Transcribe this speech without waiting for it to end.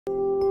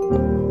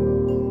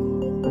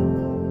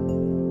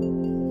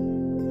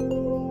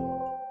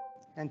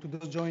And to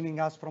those joining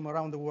us from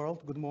around the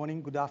world, good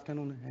morning, good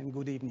afternoon, and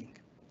good evening.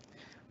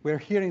 We're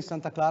here in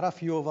Santa Clara, a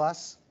few of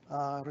us,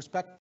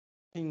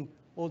 respecting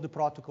all the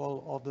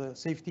protocol of the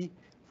safety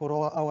for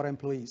all our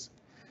employees.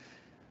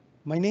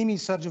 My name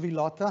is Sergio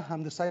Villotta.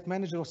 I'm the site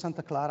manager of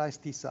Santa Clara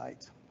ST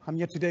site. I'm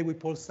here today with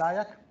Paul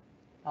Cihak,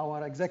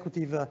 our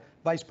executive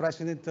vice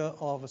president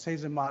of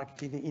sales and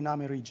marketing in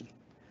AME region.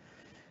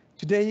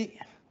 Today,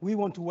 we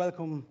want to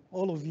welcome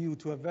all of you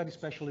to a very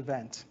special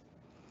event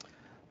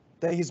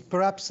that is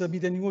perhaps a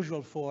bit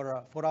unusual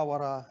for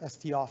our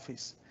ST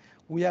office.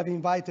 We have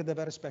invited a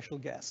very special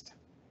guest.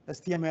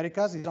 ST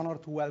Americas is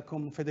honored to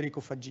welcome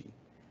Federico Faggin,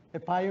 a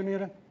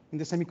pioneer in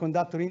the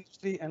semiconductor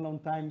industry and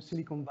longtime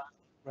Silicon Valley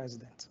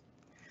resident.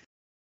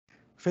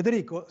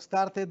 Federico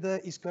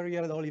started his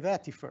career at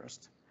Olivetti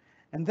first,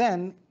 and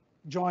then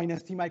joined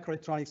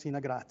STMicroelectronics in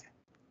Agrate.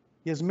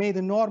 He has made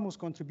enormous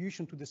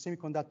contribution to the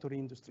semiconductor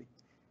industry,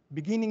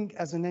 beginning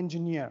as an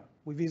engineer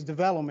with his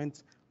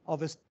development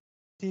of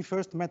ST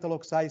first metal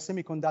oxide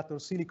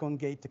semiconductor silicon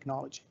gate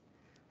technology.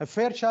 At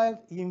Fairchild,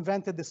 he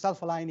invented the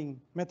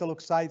self-aligning metal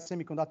oxide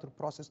semiconductor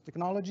process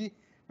technology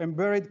and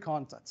buried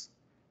contacts,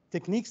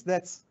 techniques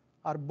that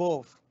are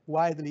both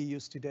widely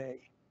used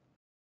today.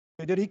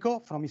 Federico,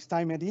 from his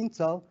time at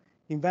Intel,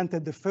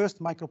 invented the first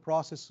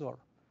microprocessor,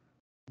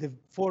 the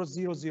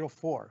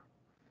 4004,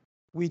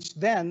 which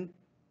then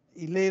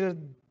he later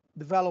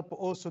developed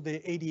also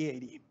the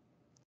 8080.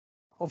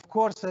 Of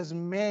course, as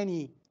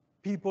many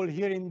people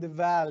here in the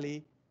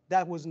Valley,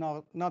 that was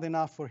not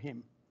enough for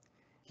him.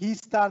 He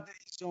started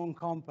his own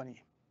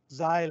company,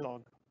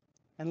 Zilog,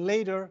 and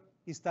later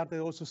he started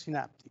also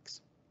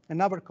Synaptics,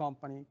 another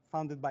company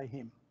founded by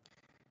him.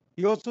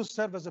 He also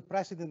served as the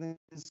president and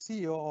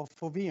CEO of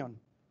Foveon,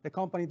 the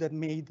company that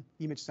made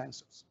image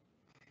sensors.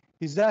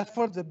 His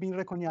efforts have been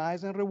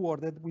recognized and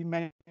rewarded with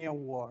many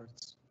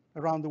awards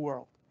around the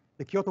world.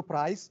 The Kyoto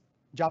Prize,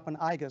 Japan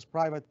IGA's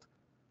private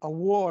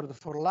award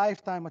for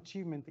lifetime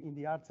achievement in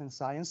the arts and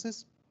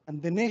sciences,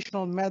 and the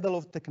National Medal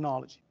of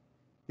Technology,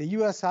 the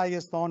US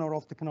highest honor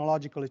of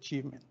technological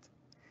achievement.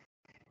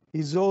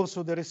 He's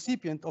also the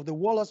recipient of the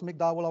Wallace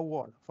McDowell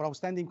Award for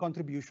outstanding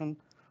contribution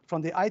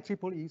from the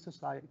IEEE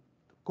Society,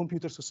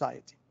 Computer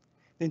Society,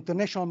 the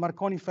International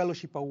Marconi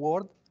Fellowship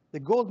Award, the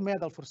Gold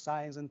Medal for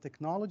Science and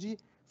Technology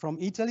from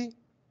Italy,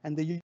 and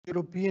the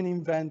European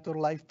Inventor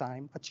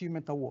Lifetime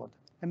Achievement Award,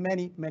 and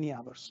many, many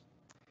others.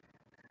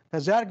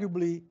 As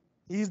arguably,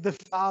 he is the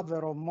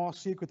father of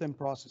most circuit and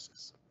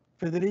processes.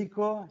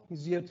 Federico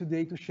is here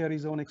today to share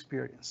his own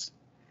experience.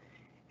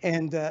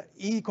 And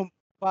he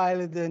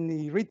compiled and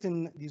he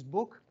written this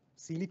book,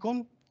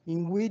 Silicon,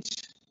 in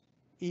which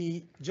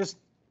he just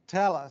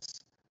tells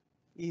us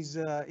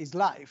his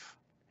life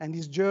and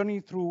his journey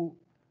through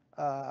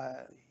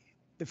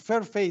the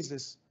first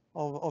phases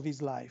of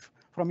his life,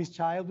 from his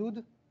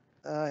childhood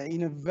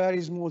in a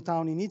very small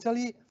town in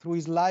Italy, through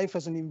his life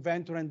as an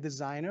inventor and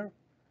designer,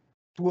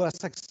 to a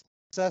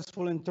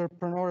successful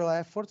entrepreneurial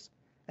efforts,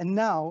 and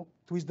now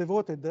to his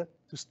devoted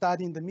to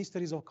studying the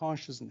mysteries of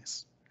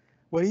consciousness,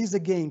 where he's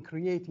again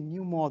creating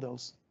new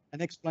models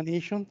and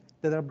explanations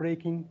that are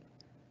breaking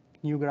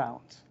new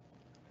ground.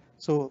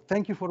 So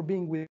thank you for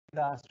being with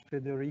us,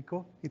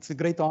 Federico. It's a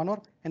great honor.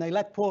 And I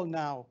let Paul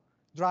now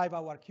drive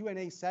our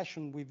Q&A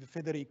session with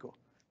Federico,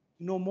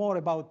 know more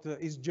about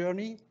his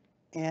journey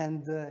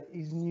and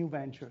his new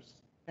ventures.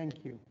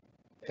 Thank you.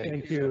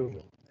 Thank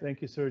you.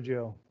 Thank you,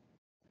 Sergio.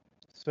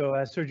 So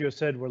as Sergio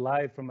said, we're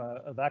live from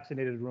a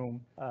vaccinated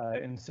room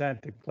in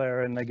Santa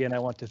Clara. And again, I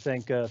want to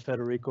thank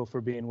Federico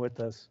for being with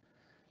us.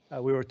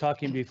 We were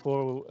talking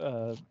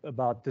before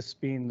about this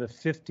being the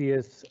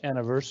 50th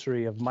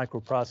anniversary of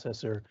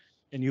microprocessor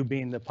and you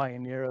being the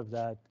pioneer of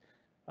that.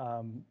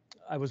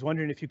 I was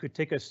wondering if you could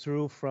take us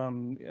through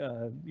from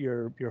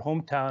your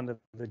hometown of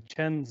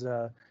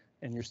Vicenza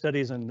and your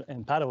studies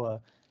in Padua,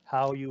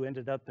 how you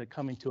ended up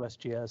coming to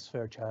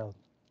SGS-Fairchild.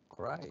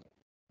 Right.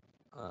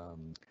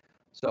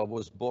 So I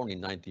was born in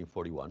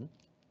 1941,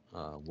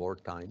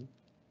 wartime.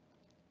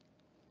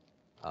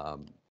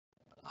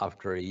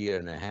 After a year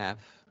and a half,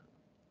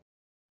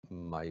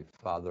 my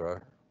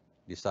father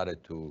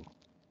decided to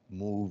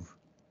move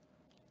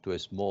to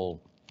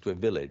a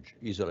village,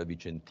 Isola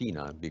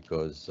Vicentina,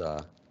 because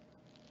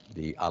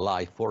the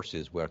Allied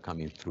forces were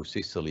coming through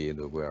Sicily and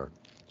they were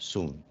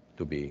soon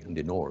to be in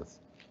the north.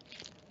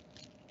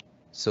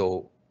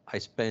 So I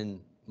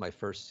spent my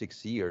first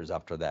 6 years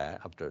after that,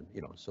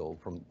 so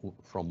from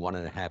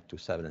 1.5 to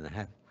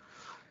 7.5,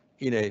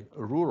 in a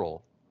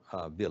rural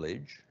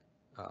village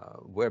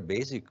where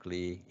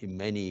basically in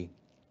many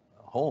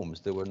homes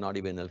there were not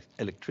even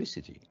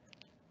electricity.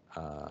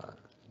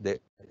 The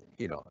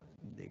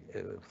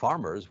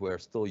farmers were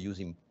still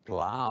using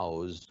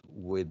plows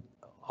with,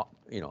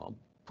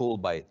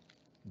 pulled by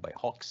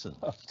oxen.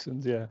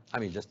 Oxen, yeah. I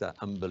mean, just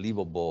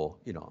unbelievable,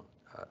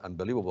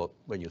 unbelievable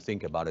when you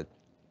think about it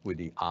with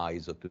the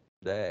eyes of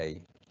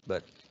today.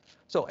 But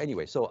so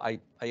anyway, so I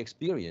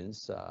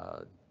experienced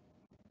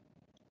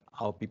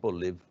how people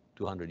lived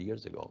 200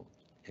 years ago.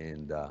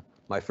 And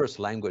my first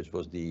language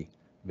was the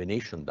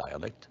Venetian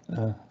dialect,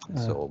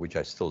 so which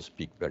I still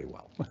speak very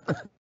well.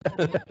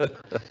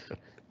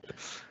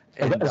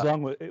 And, as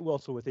long with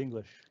also with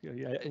English.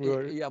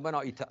 yeah, but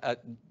no,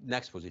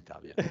 next was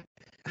Italian.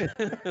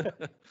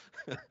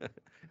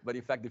 But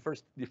in fact,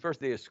 the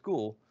first day of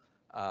school,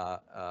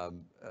 I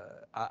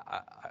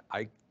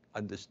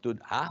understood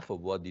half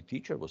of what the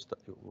teacher was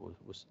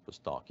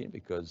talking,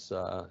 because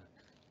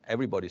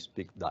everybody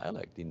speaks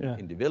dialect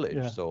in the village.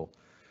 Yeah. So,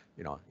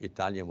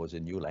 Italian was a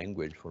new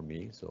language for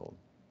me, so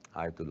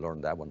I had to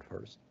learn that one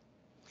first.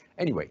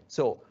 Anyway,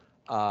 so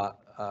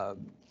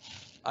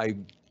I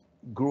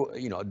grew,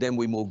 then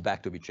we moved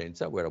back to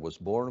Vicenza, where I was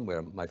born,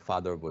 where my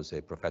father was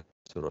a professor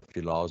of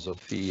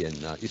philosophy and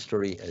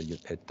history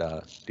at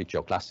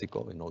Liceo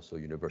Classico and also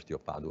University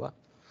of Padua.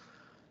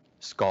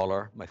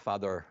 Scholar. My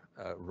father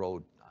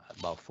wrote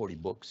about 40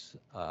 books,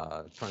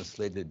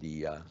 translated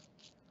the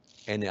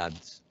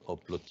Enneads of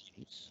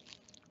Plotinus,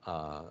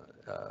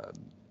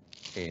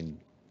 and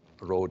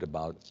wrote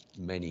about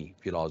many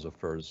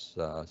philosophers,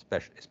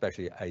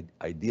 especially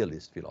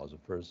idealist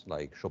philosophers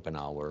like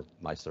Schopenhauer,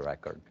 Meister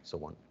Eckhart, and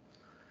so on.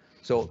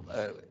 So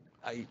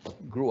I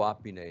grew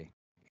up in a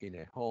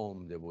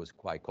home that was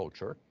quite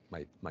cultured.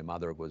 My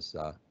mother was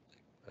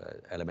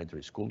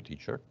elementary school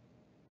teacher,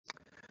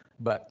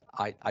 but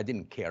I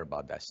didn't care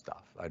about that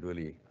stuff. I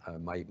really,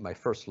 my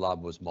first love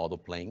was model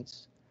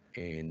planes,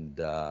 and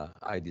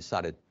I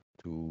decided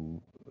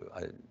to,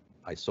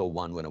 I saw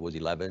one when I was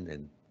 11,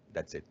 and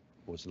that's it.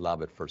 It was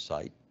love at first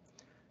sight.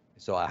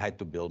 So I had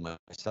to build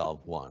myself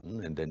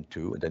one, and then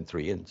two, and then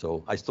three, and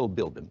so I still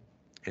build them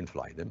and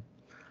fly them.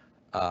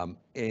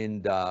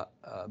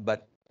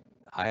 But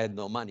I had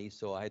no money,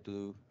 so I had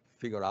to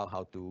figure out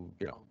how to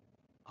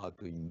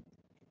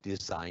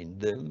design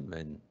them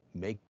and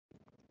make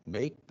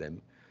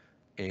them.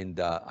 And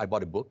I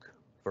bought a book,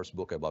 first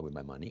book I bought with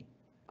my money.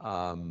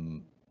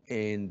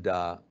 And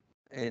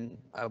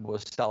I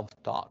was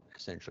self-taught,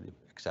 essentially,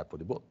 except for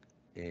the book.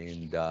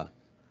 And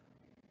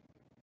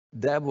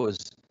that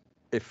was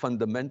a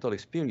fundamental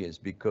experience,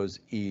 because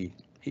he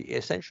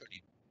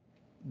essentially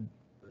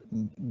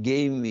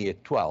gave me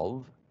at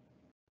 12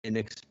 an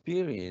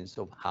experience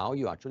of how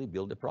you actually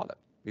build a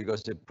product.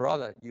 Because the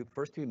product, you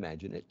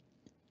imagine it,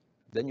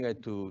 then you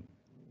had to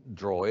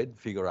draw it,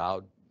 figure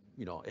out,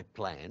 a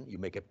plan. You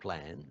make a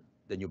plan,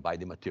 then you buy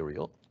the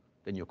material,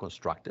 then you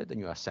construct it, then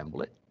you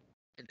assemble it,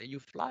 and then you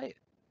fly it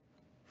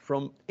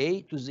from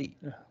A to Z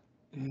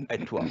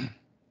at 12.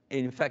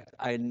 In fact,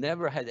 I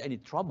never had any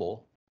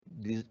trouble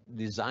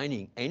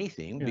designing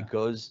anything,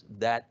 because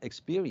that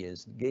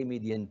experience gave me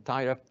the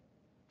entire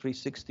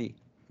 360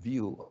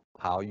 view of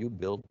how you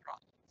build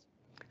products.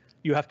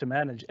 You have to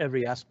manage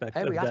every aspect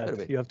of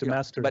that. You have to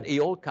master. But it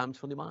all comes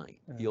from the mind.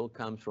 It all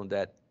comes from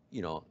that,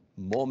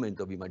 moment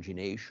of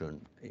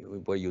imagination,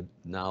 where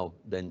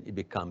then it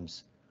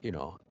becomes,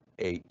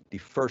 the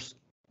first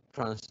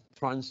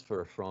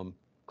transfer from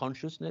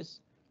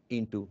consciousness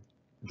into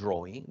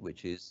drawing,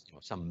 which is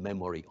some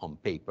memory on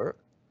paper,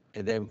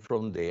 and then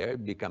from there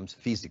it becomes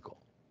physical.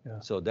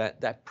 So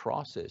that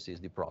process is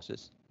the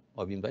process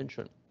of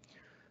invention.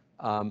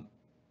 I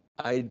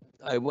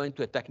went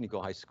to a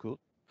technical high school,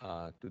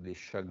 to the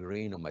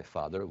chagrin of my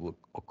father, who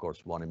of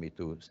course wanted me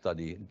to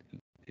study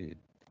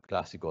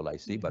classical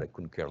IC, but I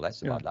couldn't care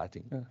less about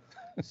Latin.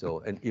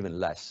 So, and even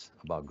less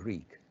about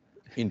Greek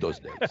in those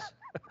days.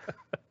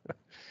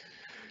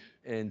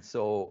 And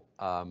so,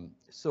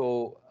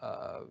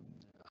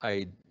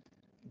 I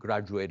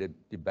graduated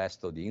the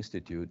best of the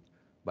institute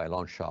by a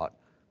long shot.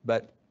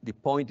 But the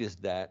point is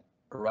that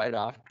right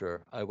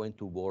after, I went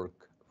to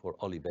work for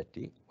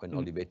Olivetti, when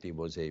Olivetti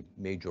was a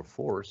major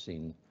force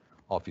in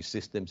office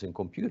systems and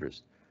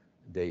computers.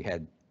 They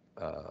had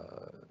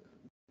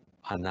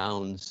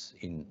announced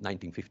in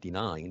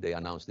 1959, they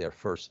announced their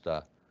first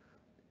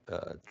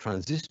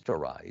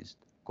transistorized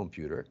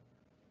computer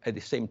at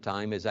the same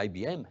time as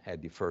IBM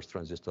had the first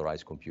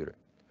transistorized computer.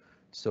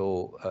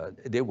 So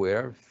they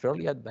were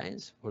fairly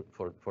advanced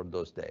for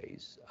those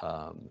days,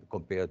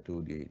 compared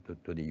to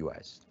the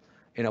US.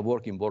 And I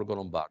worked in Borgo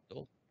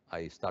Lombardo.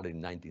 I started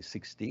in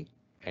 1960,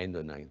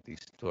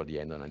 toward the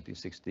end of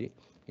 1960,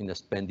 and I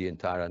spent the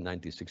entire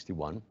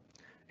 1961.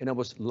 And I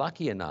was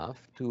lucky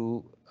enough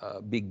to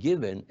be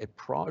given a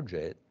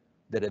project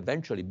that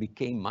eventually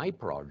became my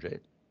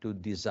project to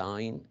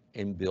design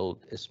and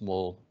build a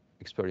small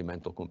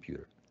experimental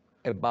computer,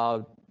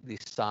 about the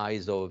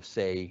size of,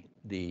 say,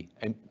 the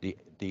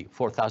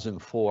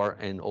 4004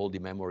 and all the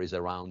memories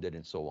around it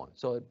and so on.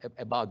 So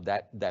about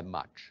that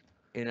much.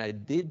 And I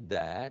did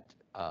that.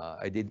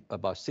 I did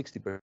about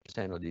 60%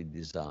 of the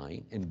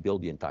design and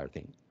built the entire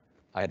thing.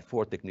 I had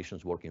 4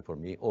 technicians working for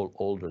me, all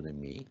older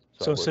than me.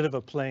 So instead of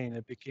a plane,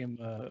 it became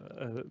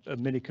a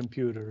mini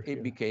computer.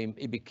 It became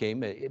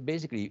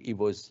basically it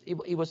was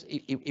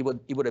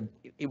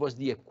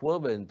the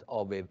equivalent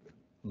of a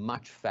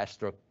much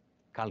faster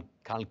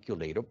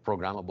calculator,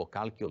 programmable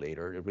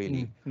calculator,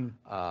 really.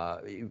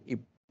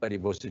 But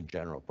it was a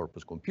general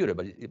purpose computer.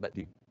 But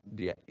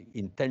the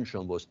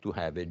intention was to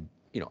have a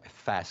a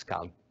fast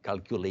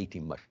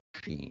calculating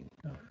machine,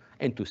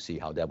 and to see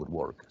how that would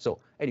work. So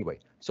anyway,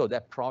 so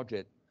that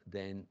project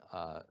then,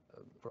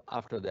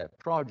 after that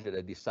project,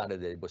 I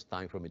decided that it was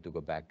time for me to go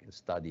back and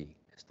study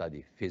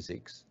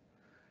physics.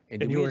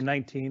 And you were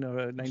 19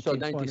 or 19, so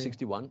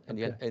 1961, and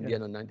at the end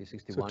of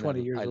 1961, so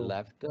 20 years I old.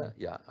 left.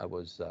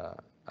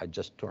 I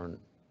just turned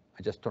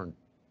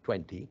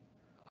 20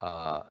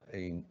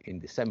 in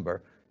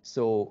December.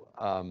 So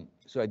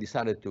I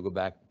decided to go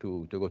back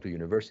to go to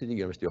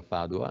University of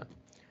Padua,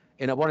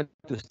 and I wanted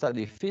to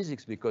study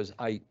physics because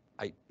I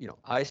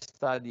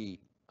study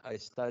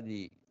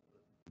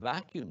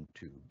vacuum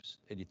tubes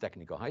at the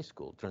technical high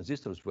school.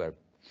 Transistors were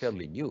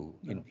fairly new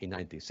in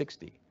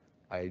 1960.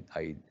 And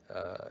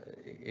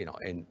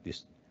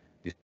these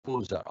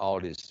schools are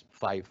always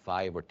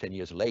 5 or 10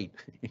 years late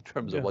in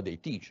terms of what they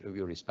teach, with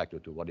respect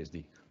to what is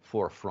the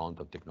forefront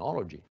of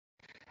technology.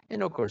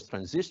 And of course,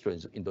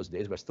 transistors in those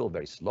days were still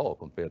very slow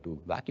compared to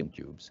vacuum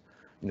tubes.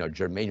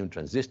 Germanium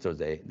transistors,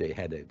 they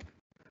had a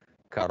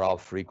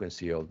cutoff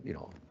frequency of,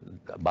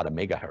 about a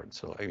megahertz.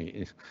 So I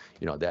mean,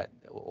 that,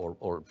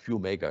 or a few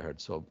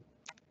megahertz. So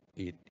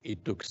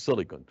it took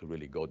silicon to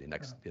really go the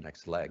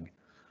next leg.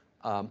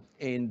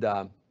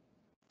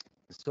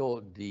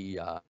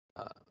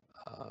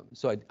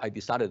 So I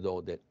decided,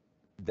 though,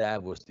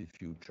 that was the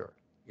future.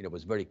 It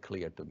was very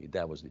clear to me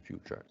that was the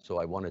future. So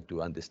I wanted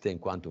to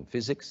understand quantum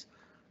physics,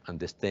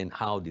 understand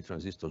how the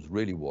transistors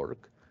really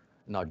work,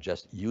 not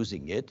just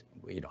using it,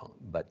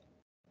 but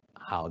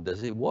how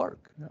does it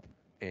work? Yeah.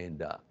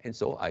 And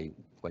so I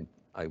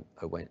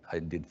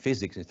did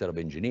physics instead of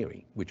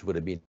engineering, which would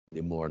have been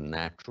the more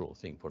natural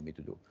thing for me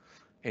to do.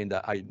 And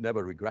I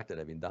never regretted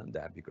having done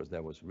that, because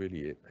that was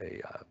really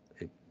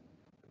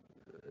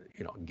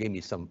gave me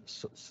some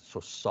so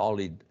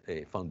solid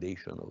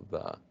foundation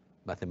of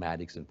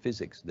mathematics and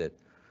physics that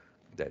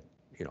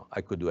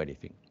I could do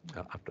anything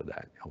after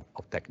that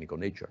of technical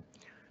nature.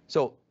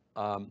 So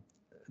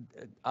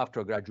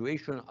after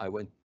graduation, I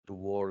went to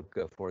work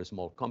for a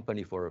small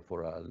company for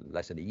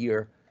less than a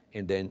year,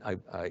 and then I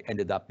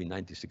ended up in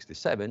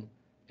 1967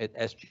 at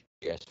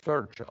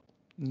SGS-Fairchild.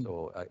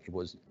 So it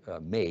was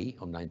May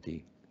of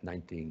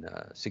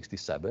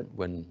 1967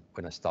 when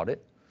I started,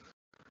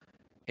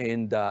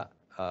 and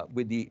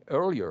with the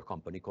earlier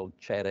company called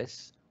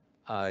Ceres,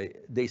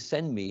 they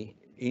sent me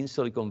in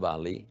Silicon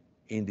Valley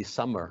in the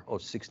summer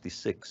of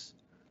 '66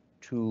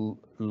 to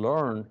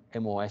learn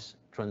MOS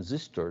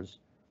transistors,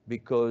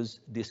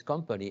 because this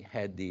company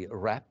had they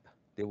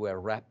were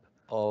rep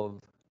of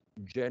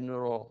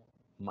General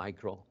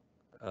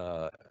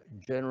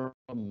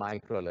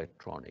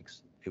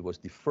Microelectronics. It was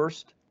the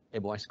first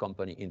MOS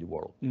company in the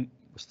world,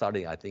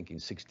 starting, I think, in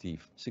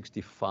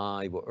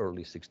 65 or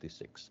early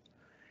 66.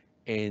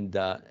 And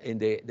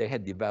they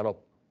had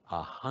developed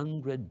a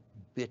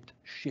 100-bit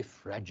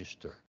shift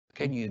register.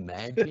 Can you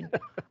imagine?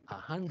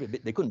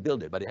 100-bit. They couldn't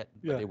build it, but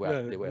they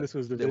were. This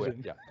was the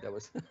vision. That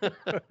was.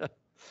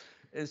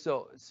 And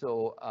so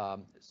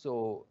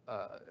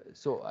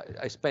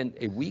I spent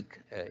a week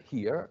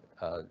here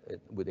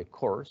with a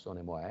course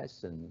on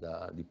MOS and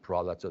the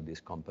products of this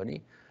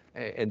company,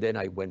 and then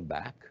I went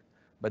back.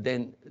 But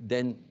then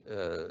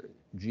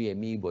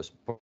GME was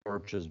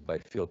purchased by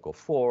Philco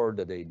Ford,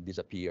 they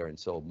disappeared, and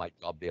so my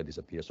job there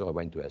disappeared, so I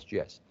went to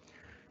SGS.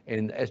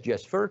 And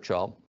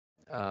SGS-Fairchild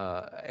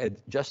had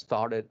just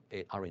started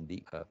an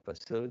R&D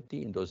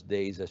facility. In those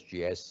days,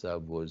 SGS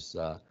was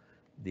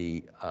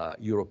the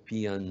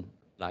European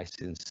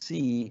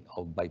licensee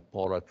of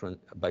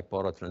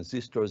bipolar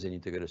transistors and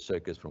integrated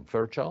circuits from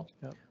Fairchild.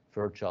 Yep.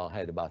 Fairchild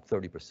had about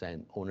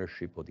 30%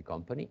 ownership of the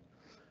company.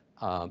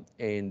 But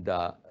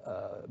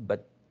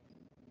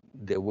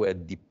they were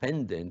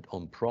dependent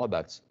on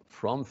products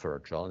from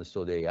Fairchild, and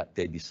so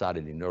they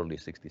decided in early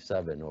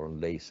 '67 or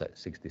late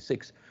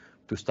 '66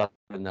 to start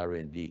an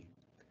R&D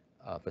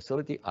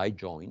facility. I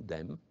joined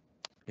them.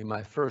 And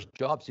my first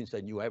job, since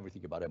I knew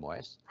everything about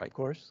MOS, right? Of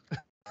course.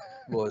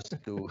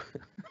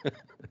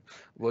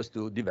 was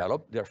to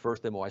develop their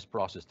first MOS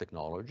process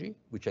technology,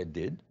 which I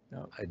did.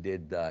 Yep. I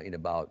did in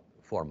about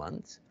 4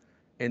 months.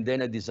 And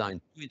then I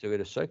designed 2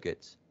 integrated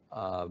circuits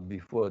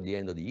before the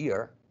end of the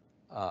year.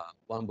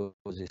 One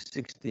was a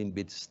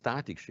 16-bit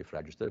static shift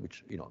register,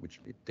 which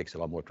it takes a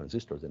lot more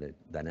transistors than a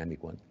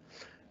dynamic one,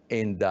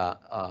 and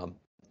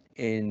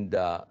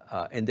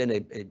then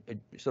a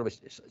sort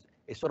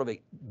of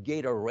a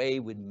gate array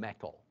with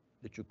metal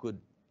that you could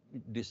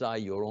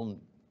design your own.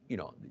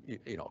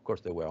 Of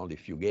course, there were only a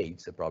few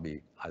gates.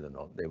 Probably, I don't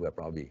know, they were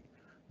probably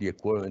the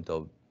equivalent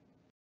of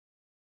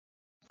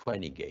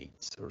 20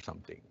 gates or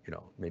something.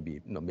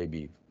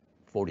 Maybe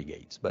 40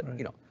 gates, but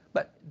right.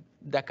 But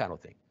that kind of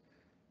thing.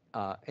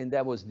 And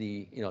that was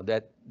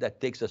that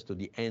takes us to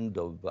the end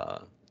of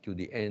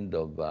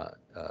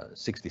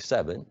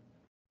 '67,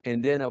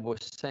 and then I was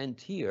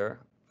sent here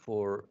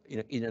for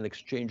in an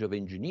exchange of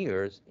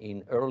engineers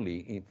in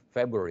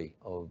February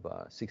of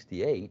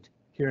 '68.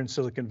 Here in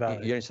Silicon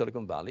Valley. Here in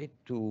Silicon Valley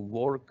to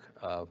work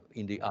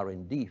in the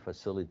R&D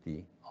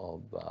facility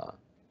of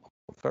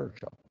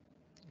Fairchild,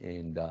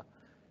 and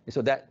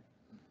so that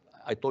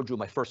I told you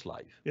my first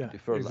life. Yeah, the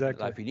first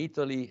exactly. life in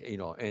Italy,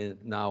 and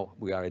now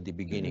we are at the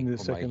beginning In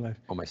the of second life.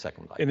 my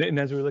second life. And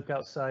as we look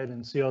outside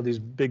and see all these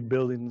big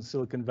buildings in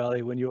Silicon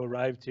Valley, when you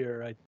arrived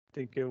here, I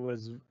think it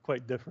was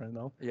quite different,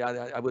 no?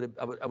 Yeah, I would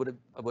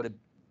have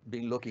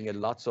been looking at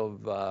lots of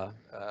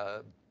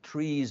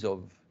trees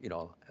of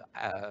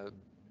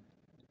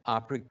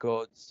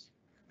apricots,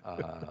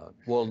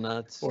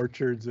 walnuts,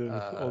 Orchards of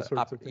all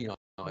sorts of things.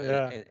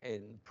 Yeah.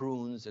 and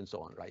prunes and so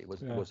on, right?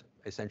 It Yeah. was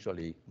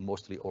essentially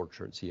mostly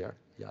orchards here.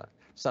 Yeah,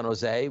 San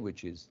Jose,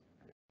 which is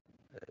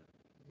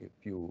a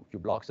few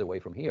blocks away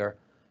from here,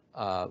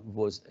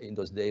 was in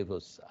those days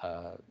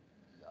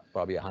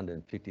probably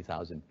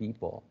 150,000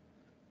 people,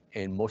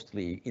 and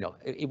mostly,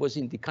 it was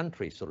in the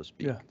country, so to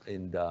speak, Yeah.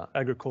 in the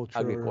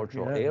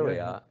Agricultural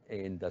area,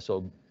 and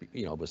so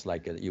it was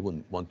like you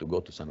wouldn't want to go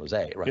to San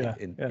Jose, right? Yeah,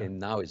 And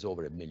now it's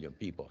over 1 million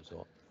people.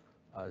 So,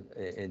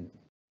 and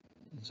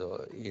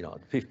so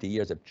 50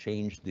 years have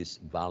changed this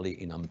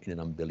valley in an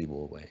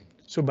unbelievable way.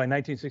 So by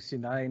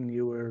 1969,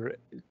 you were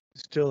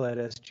still at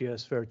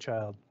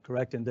SGS-Fairchild,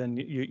 correct? And then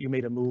you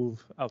made a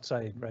move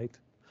outside, right?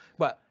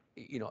 But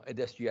at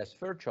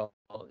SGS-Fairchild,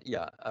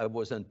 yeah, I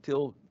was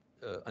until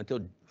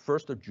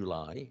 1st of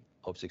July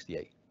of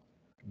 '68,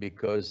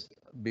 because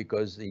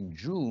in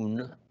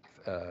June,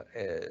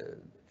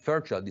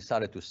 Fairchild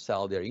decided to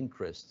sell their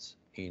interests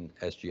in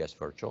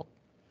SGS-Fairchild.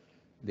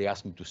 They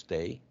asked me to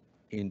stay.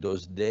 In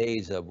those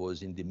days, I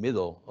was in the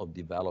middle of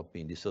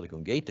developing the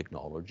silicon gate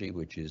technology,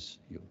 which is,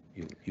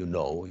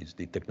 is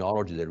the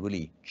technology that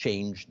really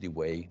changed the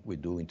way we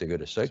do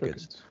integrated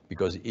circuits.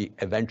 Because it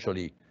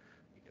eventually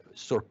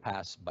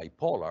surpassed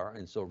bipolar,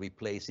 and so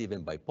replaced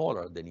even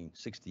bipolar, then in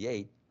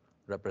 '68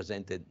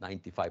 represented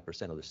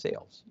 95% of the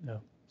sales. Yeah.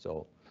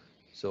 So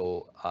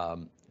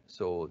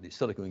the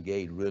silicon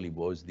gate really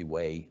was the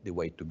way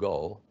to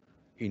go.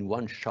 In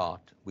one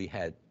shot, we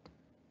had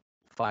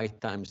 5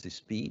 times the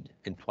speed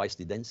and twice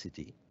the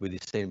density with the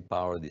same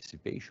power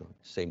dissipation,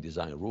 same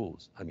design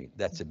rules. I mean,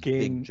 that's a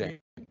big change.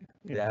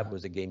 Yeah. That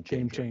was a game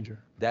changer. Game changer.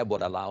 That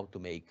would allow to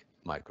make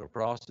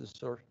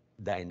microprocessor,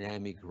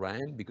 dynamic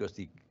RAM, because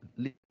the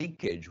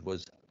leakage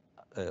was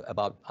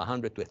about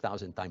 100 to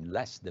 1,000 times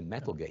less than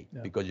metal gate,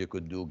 because you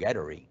could do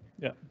gathering,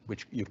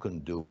 which you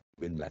couldn't do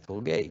with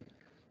metal gate.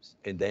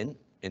 And then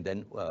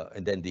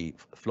the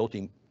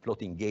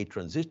floating gate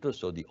transistors,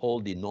 so all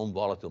the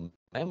non-volatile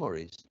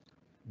memories,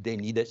 they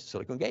needed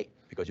silicon gate,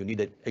 because you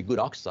needed a good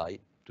oxide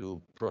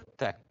to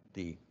protect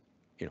the,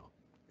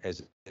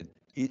 as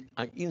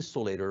an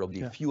insulator of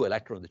the few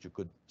electrons that you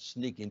could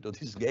sneak into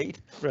this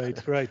gate.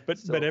 Right.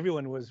 But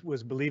everyone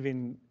was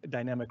believing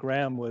dynamic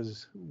RAM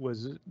was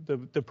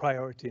the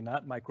priority,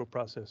 not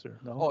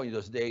microprocessor. No. Oh, in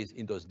those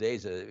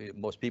days,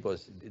 most people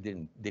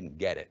didn't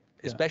get it,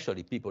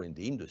 especially people in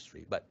the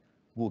industry. But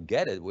who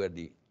get it were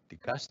the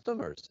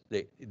customers.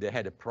 They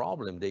had a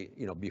problem.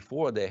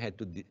 Before they had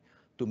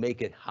to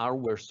make a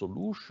hardware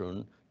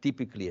solution,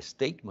 typically a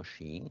state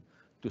machine,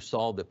 to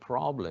solve the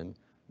problem.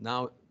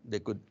 Now they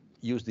could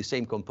use the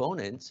same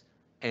components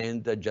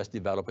and just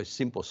develop a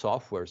simple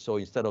software. So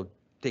instead of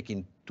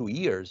taking 2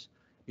 years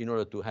in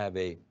order to have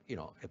a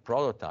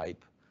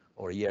prototype,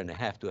 or 1.5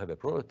 years to have a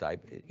prototype,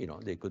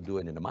 they could do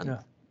it in a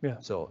month. Yeah.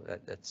 So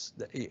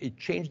it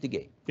changed the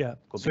game. Yeah.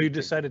 So you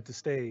decided to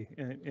stay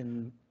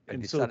in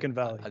Silicon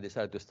Valley. I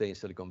decided to stay in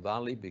Silicon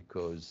Valley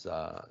because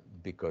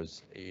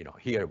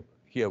here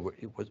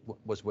it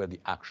was where the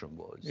action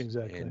was.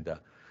 Exactly. And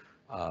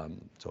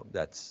so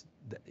that's,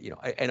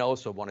 and I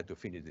also wanted to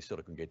finish the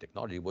silicon gate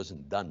technology. It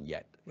wasn't done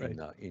yet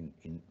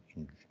in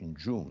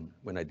June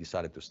when I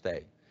decided to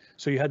stay.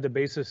 So you had the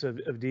basis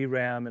of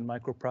DRAM and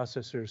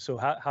microprocessors. So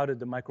how did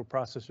the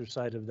microprocessor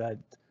side of that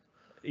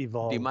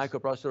evolve? The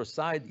microprocessor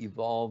side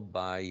evolved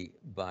by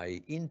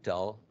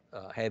Intel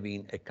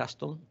having a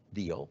custom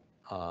deal.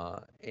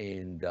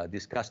 And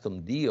this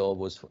custom deal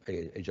was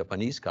a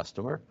Japanese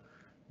customer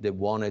that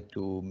wanted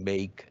to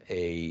make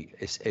a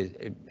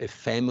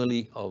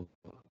family of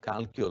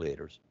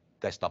calculators,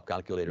 desktop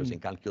calculators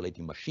and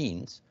calculating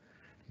machines.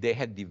 They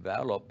had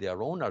developed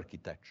their own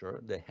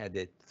architecture. They had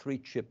a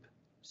 3-chip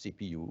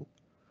CPU.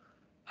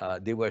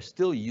 They were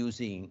still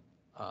using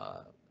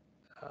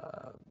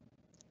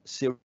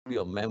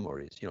serial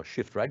memories,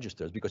 shift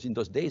registers, because in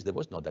those days there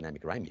was no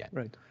dynamic RAM yet.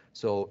 Right.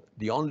 So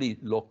the only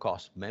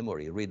low-cost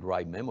memory,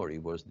 read-write memory,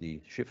 was the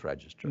shift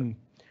register.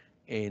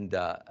 And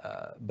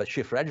but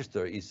shift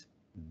register is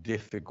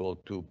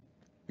difficult to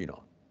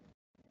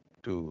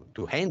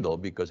handle,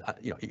 because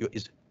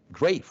it's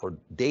great for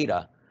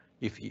data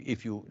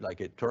if you like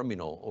a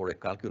terminal or a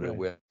calculator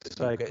where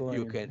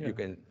you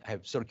can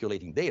have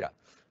circulating data.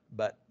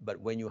 But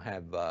when you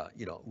have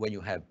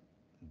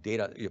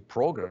data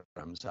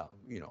programs,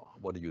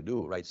 what do you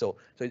do, right? So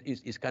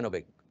it's kind of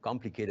a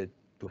complicated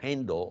to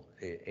handle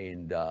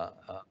and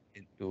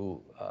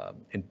to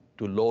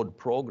load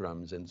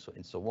programs and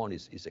so on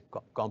is a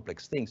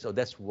complex thing. So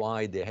that's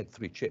why they had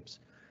 3 chips.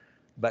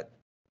 But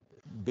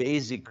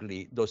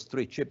basically, those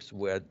 3 chips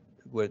were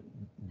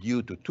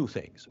due to 2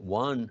 things.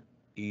 One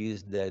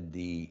is that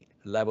the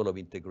level of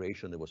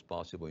integration that was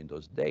possible in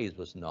those days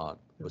was not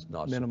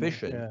Minimal.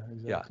 sufficient. Yeah,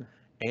 exactly.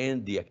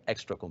 And the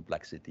extra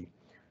complexity.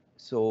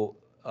 So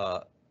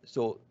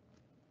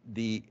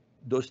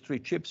those three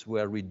chips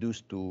were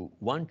reduced to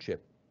one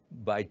chip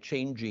by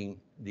changing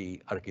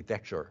the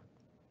architecture,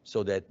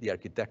 so that the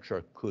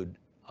architecture could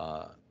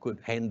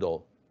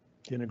handle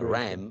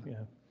RAM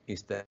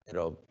instead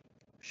of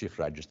shift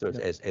registers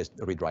as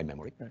read-write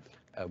memory,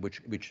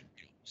 which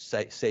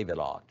save a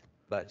lot.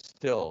 But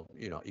still,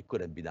 it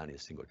couldn't be done in a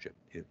single chip.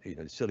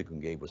 The silicon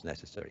gate was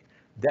necessary.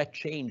 That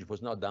change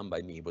was not done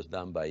by me. It was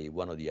done by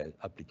one of the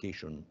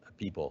application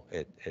people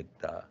at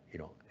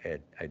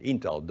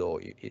Intel. Though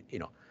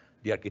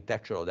the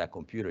architecture of that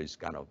computer is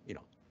kind of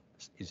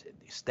is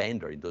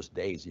standard in those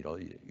days.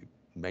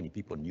 Many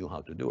people knew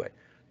how to do it.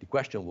 The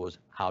question was,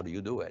 how do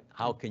you do it?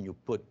 How can you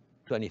put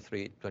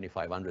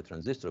 2500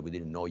 transistors? We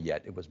didn't know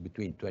yet. It was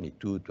between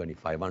 22,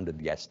 2500,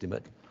 the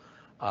estimate,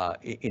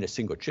 in a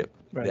single chip.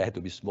 Right. They had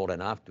to be small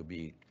enough to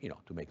be,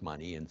 to make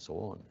money and so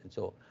on. And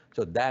so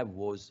that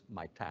was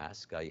my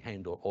task. I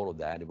handled all of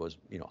that. It was,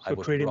 I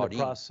was creating the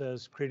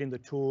process, creating the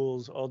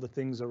tools, all the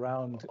things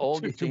around. All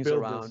the things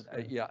around.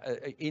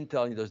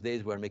 Intel in those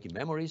days were making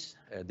memories.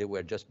 They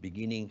were just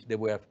beginning.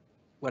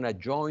 When I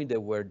joined, they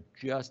were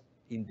just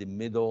in the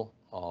middle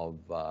of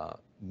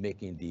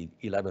making the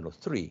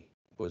 1103.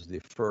 Was the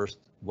first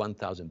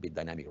 1000-bit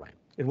dynamic RAM.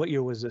 And what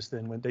year was this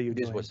then? When you joined?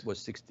 This was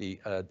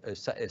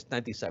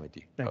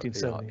 1970.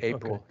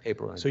 1970.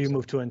 April. So you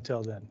moved to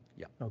Intel then?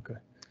 Yeah. Okay.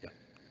 Yeah.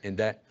 And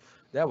that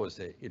was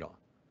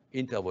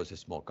Intel was a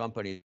small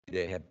company.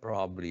 They had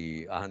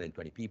probably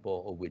 120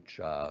 people, of which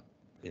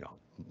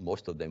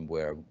most of them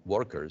were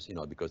workers,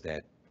 because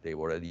they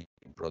were already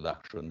in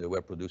production. They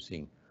were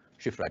producing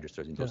shift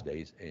registers in those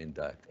days, and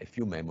a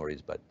few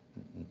memories, but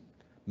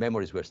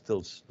memories were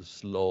still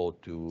slow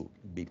to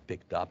be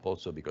picked up,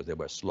 also because they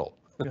were slow.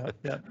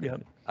 Yeah.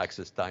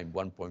 Access time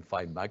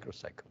 1.5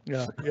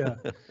 microseconds. Yeah.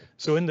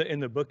 So in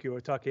the book, you were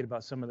talking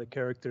about some of the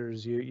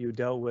characters you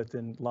dealt with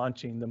in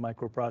launching the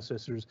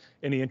microprocessors.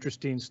 Any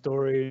interesting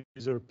stories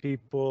or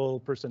people,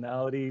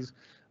 personalities,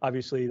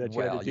 obviously, that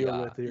you had to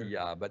deal with here?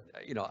 Yeah, but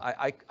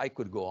I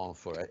could go on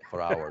for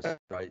hours,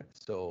 right?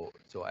 So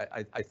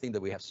I think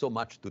that we have so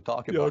much to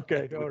talk about.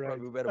 Okay, all right.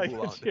 We better move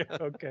on.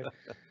 Okay.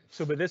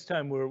 So, but this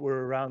time we're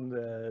around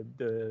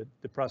the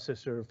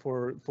processor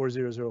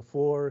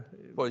 4004.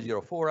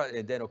 4004,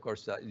 and then of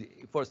course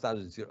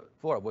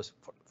 4004 was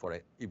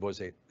it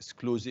was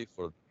exclusive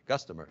for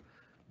customer,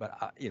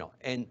 but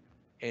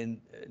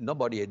and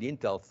nobody at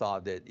Intel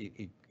thought that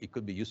it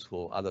could be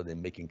useful other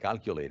than making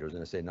calculators.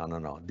 And I said,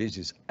 no, this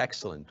is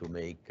excellent to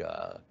make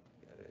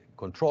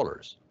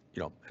controllers,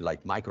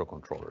 like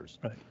microcontrollers.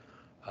 Right.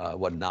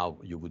 What now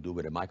you would do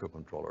with a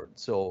microcontroller.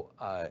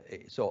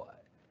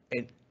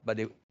 But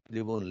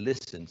they won't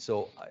listen.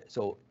 So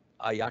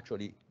I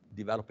actually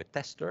developed a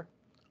tester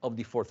of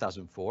the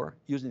 4004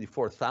 using the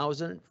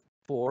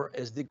 4004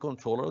 as the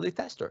controller of the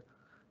tester,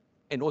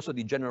 and also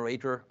the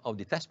generator of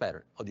the test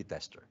pattern of the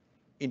tester.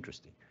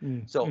 Interesting.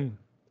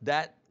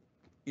 That,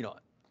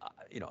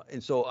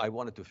 and so I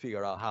wanted to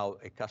figure out how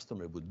a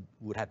customer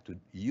would have to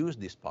use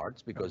these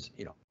parts, because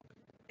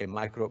a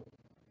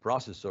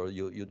microprocessor,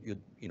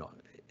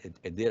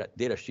 a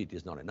data sheet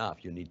is not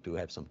enough. You need to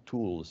have some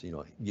tools,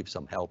 give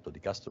some help to the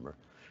customer.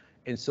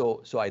 And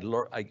so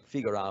I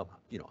figure out,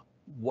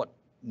 what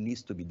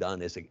needs to be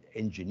done as an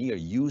engineer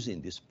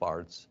using these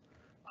parts,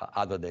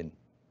 other than,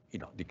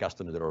 the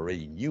customer that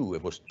already knew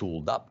it was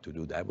tooled up to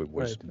do that, which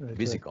was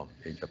Visicom,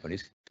 a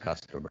Japanese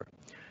customer.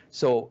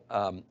 So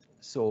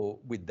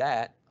with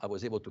that, I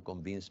was able to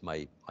convince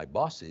my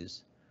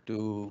bosses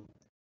to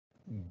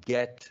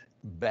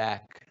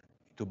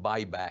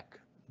buy back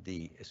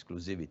the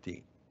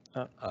exclusivity,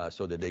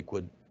 so that they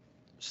could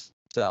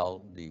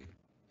sell the,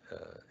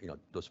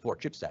 those 4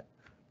 chipsets: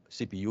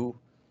 CPU,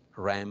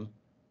 RAM,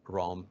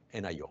 ROM,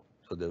 and I/O.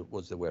 So there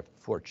were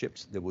 4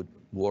 chips that would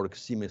work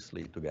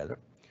seamlessly together.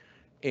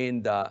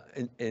 And at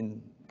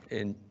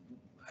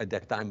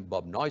that time,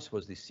 Bob Noyce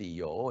was the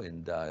CEO,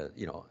 and I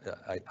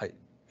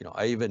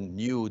even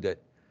knew that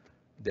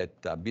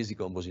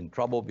Visicom was in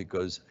trouble,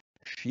 because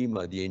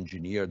Shima, the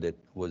engineer that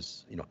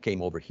was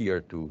came over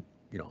here to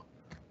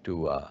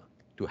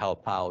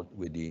help out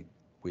with the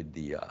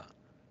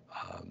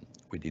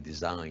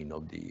design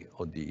of the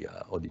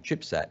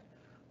chipset,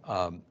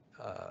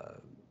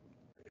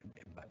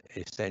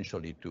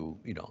 essentially to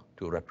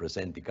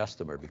represent the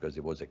customer, because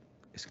it was an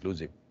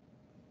exclusive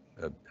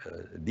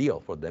deal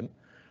for them,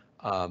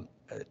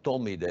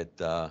 told me that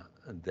the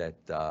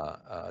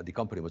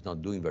company was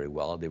not doing very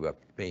well. They were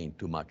paying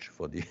too much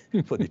for the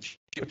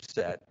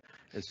chipset.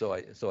 And so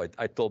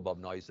I told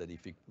Bob Noyce that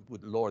if he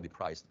would lower the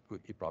price,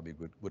 he probably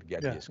would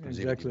get the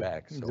exclusivity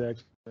back.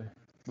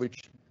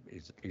 Which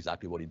is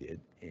exactly what he did.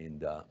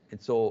 And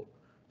so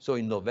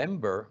in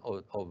November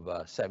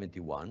of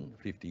 71,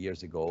 50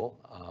 years ago,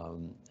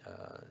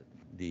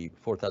 the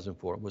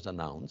 4004 was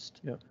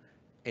announced.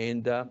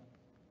 And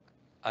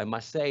I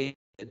must say,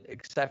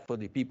 except for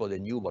the people that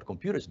knew what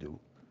computers do,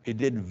 it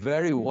did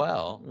very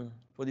well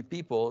for the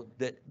people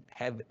that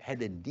have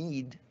had a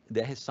need,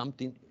 that has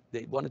something,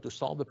 they wanted to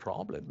solve the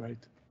problem. Right.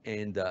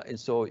 And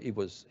so it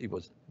was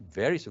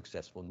very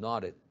successful,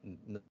 not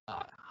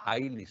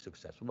highly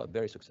successful, but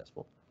very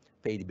successful.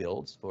 Paid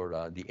bills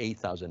for the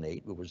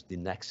 8008, which was the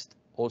next.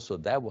 Also,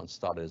 that one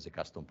started as a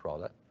custom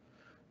product.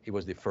 It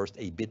was the first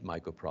 8-bit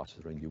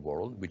microprocessor in the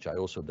world, which I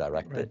also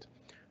directed.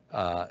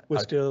 Right.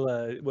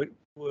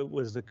 What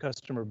was the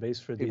customer base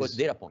for these? It was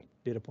Data Point.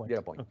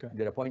 Okay.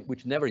 Data Point,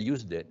 which never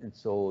used it, and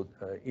so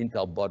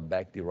Intel bought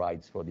back the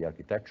rights for the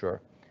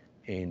architecture,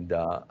 and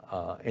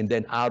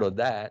then out of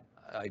that,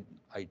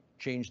 I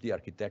changed the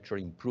architecture,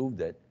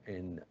 improved it,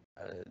 and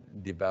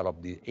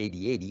developed the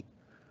 8080,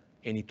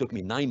 and it took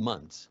me 9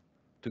 months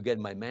to get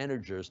my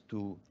managers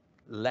to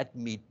let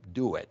me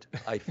do it.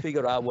 I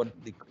figured out what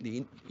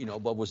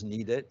what was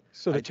needed.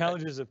 So the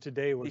challenges of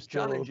today were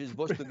still... The challenges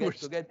was to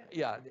get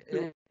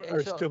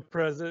are still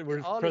present.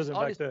 We're present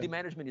back then. The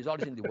management is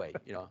always in the way.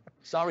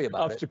 Sorry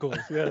about obstacles.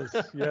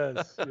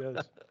 Yes.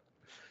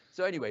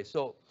 So anyway,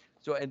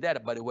 and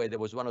that, by the way, that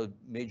was one of the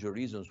major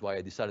reasons why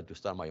I decided to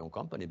start my own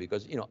company,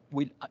 because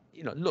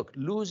look,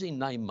 losing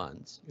 9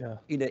 months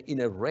in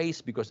a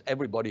race, because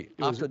everybody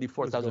after the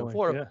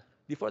 4004,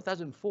 the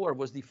 4004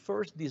 was the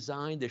first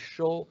design that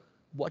showed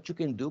what you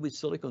can do with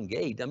silicon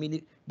gate. I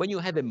mean, when you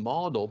have a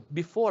model,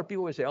 before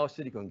people would say, oh,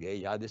 silicon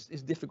gate, this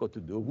is difficult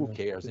to do. Who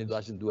cares? It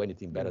doesn't do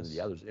anything better than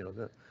the others.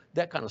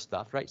 That kind of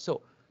stuff, right?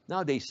 So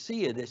now they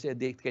see it. They say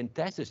they can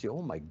test it. Say,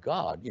 oh my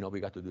God, we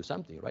got to do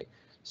something, right?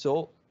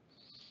 So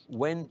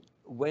when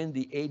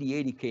the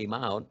 8080 came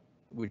out,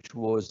 which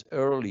was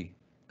early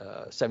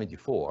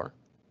 74,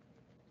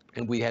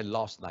 and we had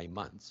lost 9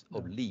 months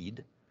of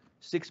lead.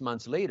 6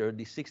 months later,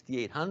 the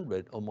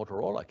 6800 of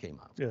Motorola came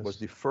out. It was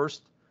the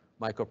first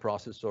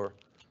microprocessor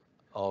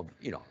of,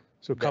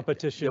 So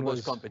competition there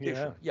was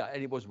competition. Yeah,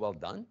 and it was well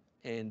done.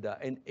 And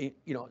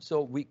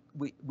so we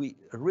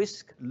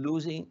risk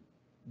losing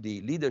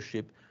the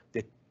leadership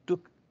that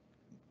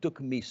took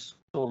me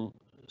so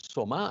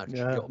much,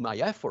 my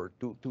effort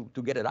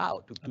to get it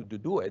out, to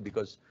do it,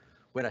 because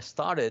when I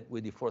started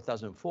with the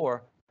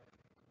 4004,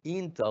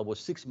 Intel was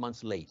 6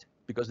 months late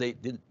because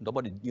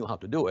nobody knew how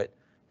to do it.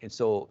 And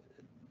so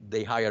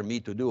they hired me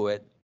to do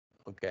it,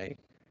 okay?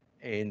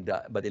 And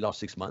but they lost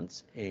 6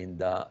 months,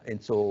 and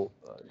so.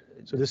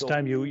 So this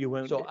time you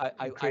went. So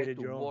I created had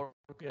to your own. work.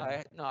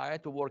 Yeah. I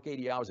had to work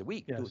 80 hours a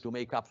week to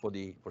make up for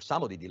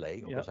some of the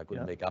delay, because I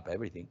couldn't make up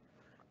everything,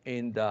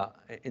 and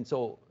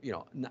so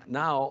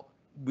now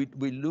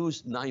we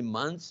lose 9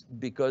 months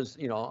because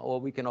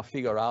we cannot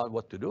figure out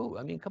what to do.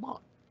 I mean, come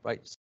on,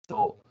 right?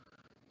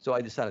 So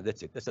I decided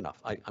that's enough.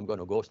 I'm going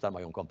to go start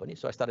my own company.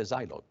 So I started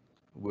Zilog,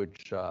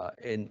 which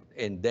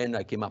and then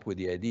I came up with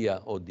the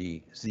idea of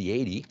the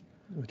Z80.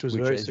 Which was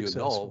very as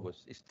successful.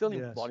 Is still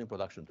in volume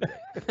production today.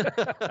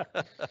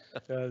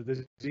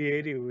 The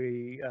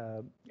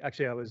Z80,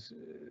 actually, I was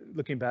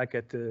looking back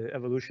at the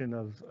evolution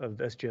of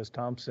SGS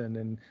Thompson,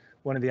 and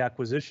one of the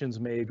acquisitions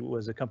made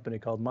was a company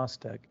called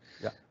Mostec.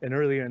 Yeah. And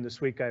earlier in this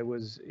week, I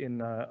was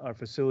in our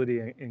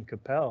facility in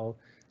Capel,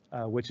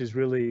 which is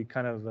really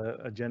kind of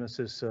a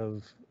genesis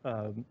of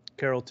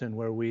Carrollton,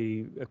 where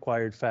we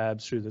acquired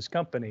fabs through this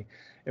company.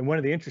 And one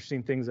of the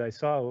interesting things I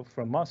saw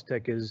from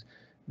Mostec is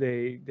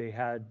they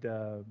had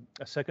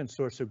a second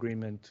source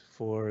agreement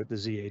for the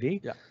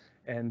Z80,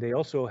 and they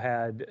also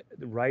had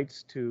the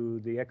rights to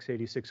the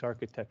x86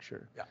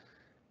 architecture. Yeah.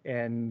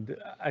 And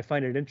I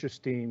find it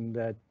interesting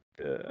that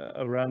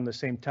around the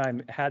same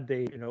time, had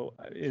they,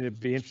 it'd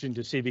be interesting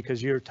to see,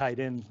 because you're tied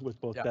in with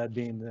both that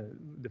being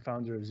the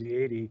founder of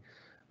Z80,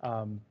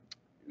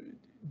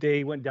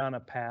 they went down a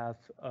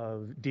path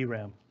of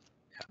DRAM.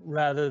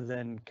 Rather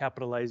than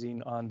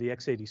capitalizing on the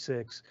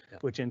x86,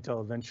 which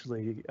Intel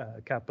eventually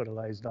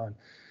capitalized on.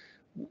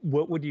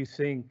 What would you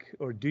think,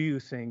 or do you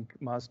think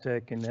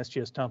Mostec and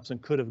SGS Thompson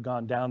could have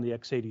gone down the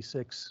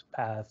x86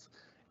 path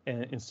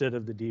instead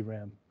of the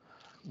DRAM?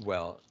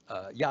 Well,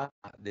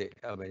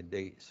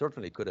 they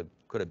certainly could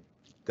have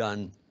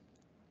done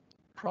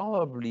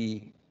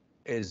probably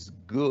as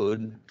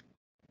good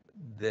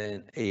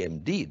than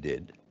AMD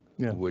did,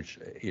 which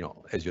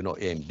as you know,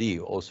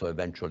 AMD also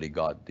eventually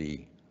got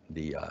the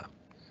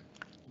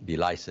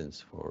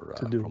license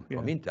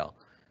from Intel,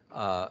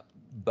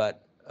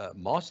 but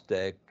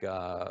Mostec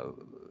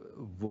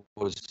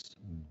was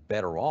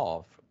better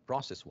off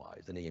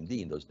process-wise than AMD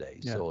in those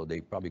days, so they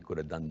probably could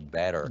have done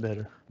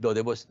better. Though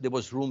there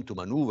was room to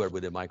maneuver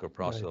with a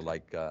microprocessor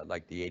like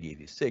the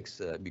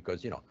 8086,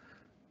 because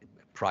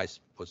price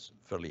was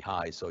fairly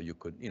high, so you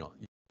could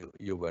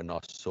you were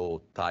not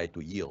so tied to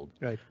yield.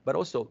 Right. But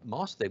also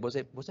Mostec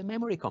was a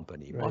memory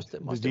company. Right.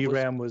 Mostec the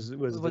DRAM was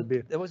the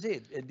big. That was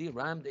it.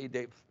 DRAM,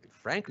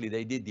 frankly,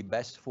 they did the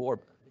best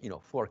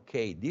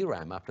 4K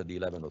DRAM after the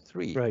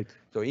 1103. Right.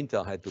 So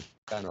Intel had to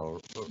kind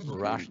of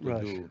rush to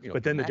do.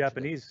 But then the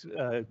Japanese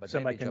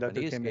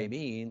semiconductor came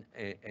in,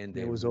 and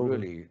they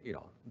really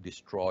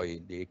destroy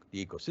the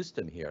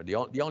ecosystem here.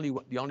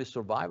 The only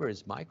survivor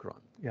is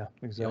Micron. Yeah,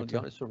 exactly. The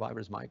only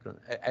survivor is Micron.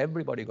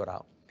 Everybody got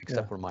out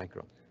except for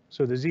Micron.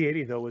 So the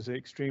Z80 though was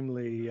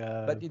extremely.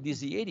 But the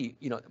Z80,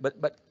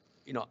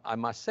 I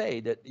must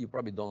say that you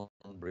probably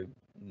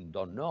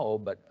don't know,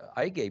 but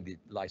I gave the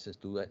license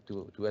to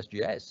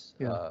SGS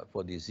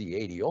for the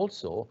Z80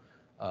 also.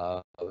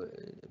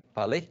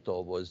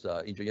 Paletto was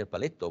Engineer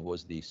Paletto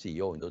was the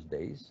CEO in those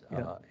days,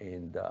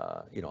 and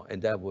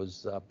that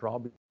was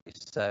probably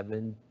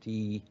 77,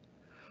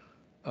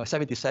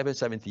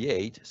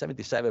 78,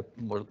 77,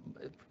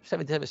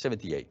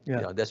 78.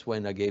 Yeah. That's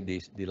when I gave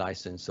the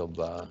license of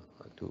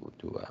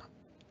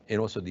and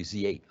also the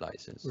Z8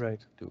 license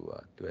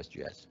to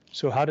SGS.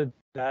 So how did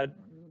that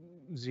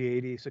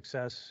Z80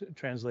 success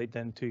translate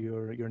then to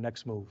your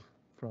next move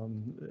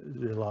from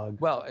Zilog?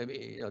 Well, I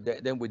mean,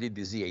 then we did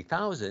the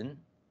Z8000,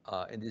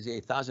 and the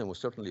Z8000 was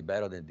certainly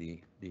better than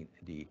the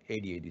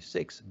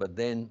 8086. But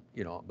then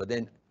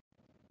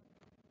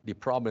the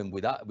problem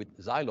with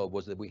Zilog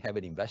was that we have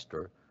an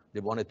investor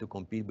that wanted to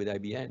compete with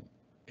IBM,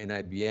 and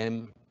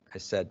IBM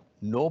has said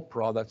no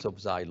products of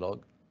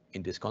Zilog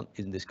in this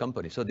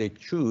company. So they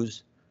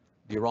choose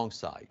the wrong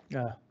side.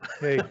 Yeah.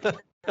 Hey.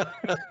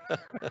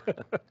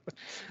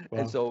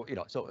 And so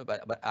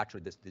but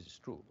actually this is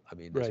true. I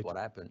mean, that's what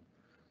happened.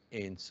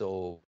 And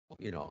so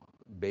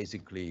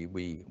basically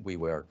we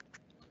were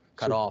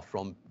cut off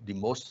from the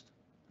most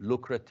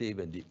lucrative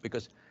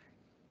because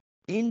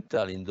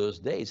Intel in those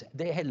days,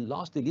 they had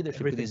lost the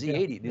leadership with the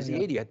Z80. The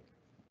Z80 had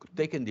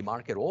taken the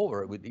market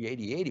over. With the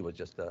 8080 was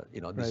just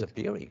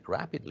disappearing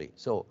rapidly.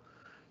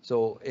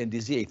 And the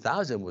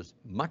Z8000 was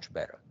much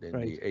better than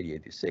the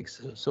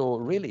 8086. So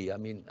really, I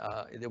mean,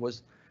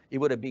 it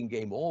would have been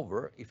game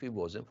over if it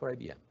wasn't for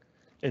IBM.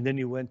 And then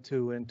you went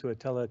into a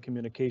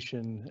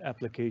telecommunication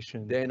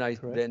application.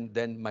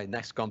 Then my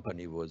next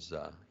company was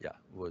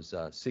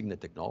Signet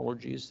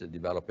Technologies. They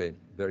developed a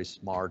very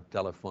smart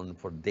telephone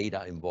for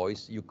data and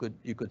voice. You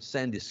could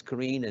send the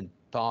screen and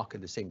talk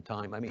at the same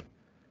time. I mean,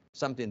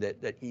 something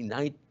that in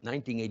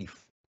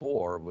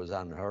 1984 was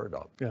unheard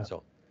of. Yeah.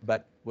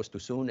 But was too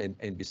soon.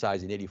 And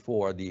besides, in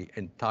 '84, the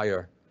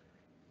entire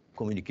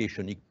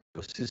communication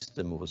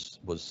ecosystem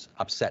was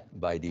upset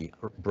by the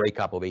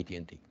breakup of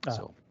AT&T.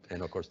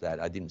 And of course, that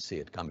I didn't see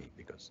it coming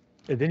because.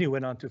 And then you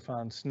went on to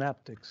found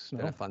Synaptics. No?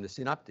 Then I found the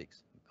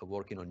Synaptics,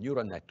 working on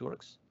neural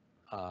networks.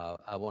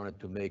 I wanted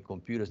to make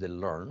computers that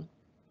learn,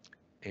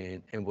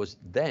 and was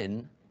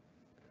then,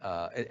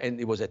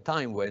 and it was a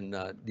time when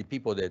the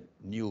people that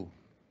knew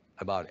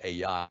about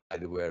AI,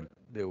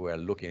 they were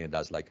looking at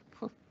us like,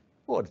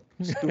 what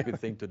stupid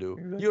thing to do.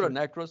 Exactly. Neural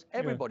networks,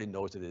 everybody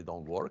knows that they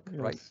don't work,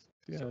 right?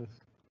 Yes.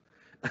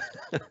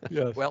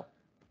 Yes. Well,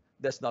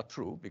 that's not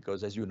true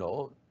because, as you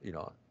know,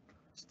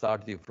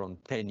 starting from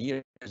 10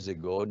 years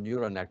ago,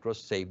 neural networks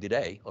saved the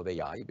day of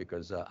AI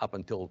because up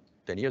until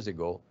 10 years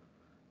ago,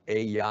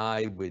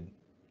 AI with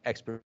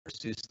expert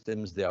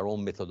systems, their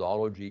own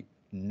methodology,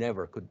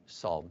 never could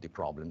solve the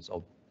problems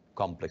of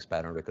complex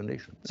pattern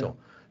recognition. Yeah.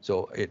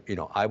 So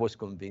I was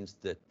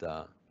convinced that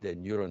the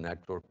neural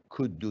network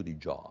could do the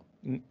job.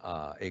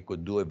 It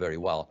could do it very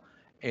well,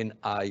 and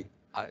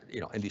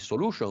and the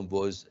solution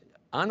was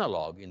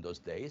analog in those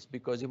days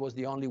because it was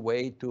the only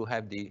way to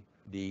have the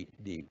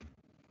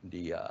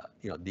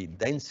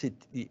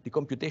density, the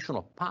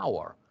computational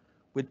power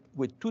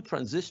with two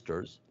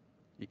transistors.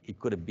 It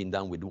could have been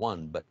done with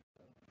one, but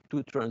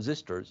two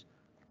transistors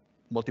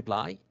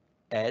multiply,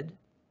 add,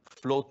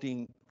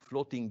 floating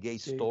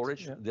gate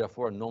storage,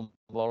 therefore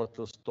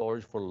non-volatile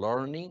storage for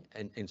learning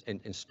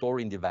and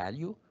storing the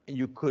value. And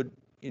you could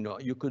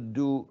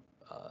do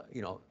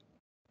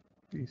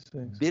these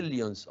things,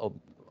 billions of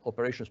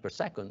operations per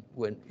second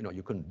when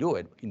you couldn't do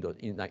it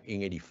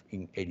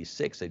in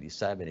 86,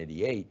 87,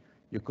 88.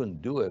 You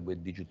couldn't do it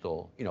with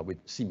digital, with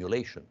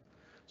simulation.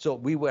 So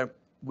we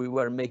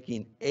were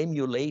making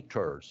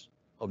emulators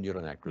of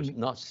neural networks,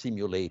 not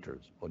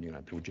simulators of neural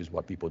networks, which is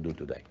what people do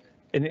today.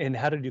 And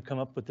how did you come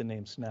up with the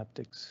name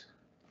Synaptics?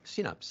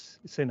 Synapse.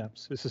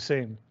 Synapse. It's the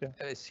same.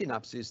 Yeah.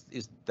 Synapse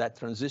is that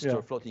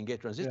transistor, floating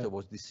gate transistor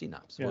was the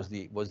synapse. Was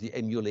the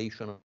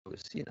emulation of the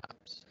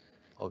synapse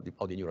of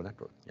the neural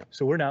network. Yeah.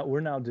 So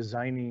we're now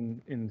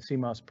designing in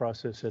CMOS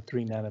process at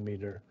 3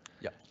 nanometer.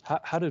 Yeah.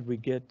 How did we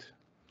get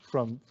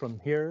from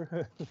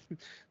here,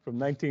 from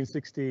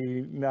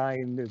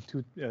 1969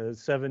 to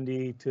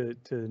 70 to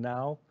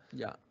now?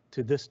 Yeah.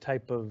 To this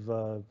type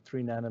of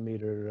 3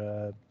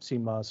 nanometer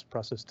CMOS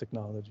process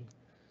technology?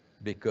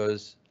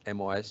 Because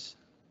MOS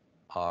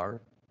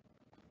are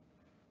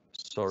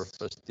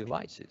surface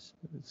devices.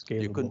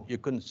 Scalable. You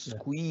can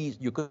squeeze.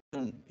 You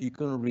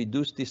can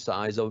reduce the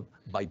size of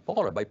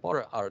bipolar.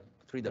 Bipolar are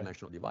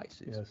 3-dimensional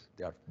devices. Yes.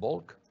 They are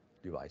bulk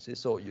devices.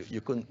 So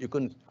you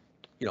can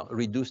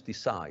reduce the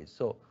size.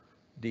 So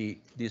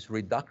this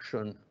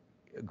reduction,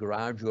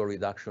 gradual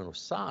reduction of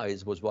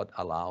size, was what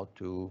allowed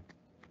to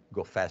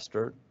go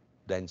faster,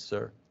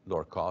 denser,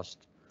 lower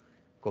cost,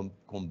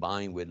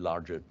 combined with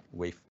larger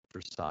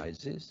wafer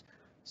sizes.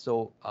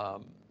 So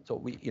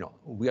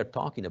we are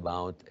talking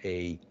about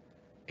a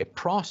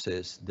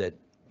process that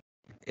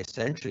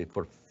essentially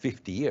for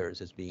 50 years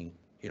has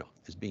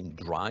been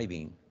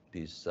driving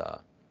this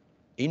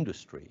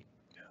industry.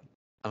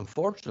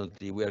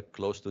 unfortunately, we are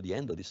close to the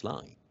end of this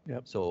line.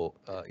 Yep. So,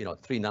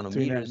 3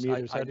 nanometers,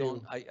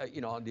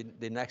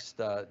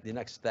 the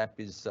next step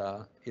is,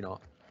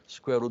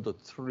 square root of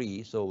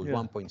 3, so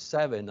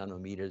 1.7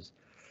 nanometers.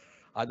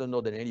 I don't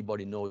know that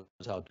anybody knows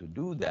how to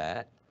do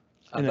that.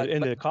 And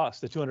the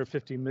cost, the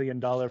 $250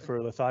 million for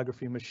a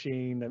lithography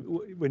machine.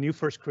 When you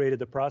first created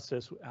the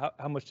process,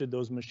 how much did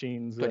those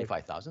machines?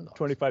 $25,000.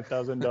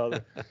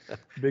 $25,000.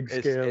 Big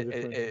scale.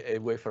 A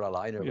wafer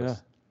aligner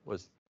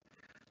was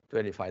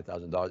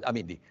 $25,000. I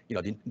mean,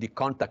 the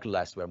contact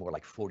less were more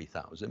like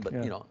 40,000, but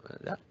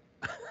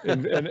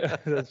and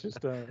that's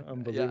just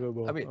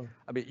unbelievable. Yeah.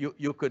 I mean,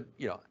 you could,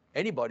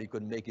 anybody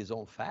could make his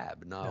own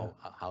fab now.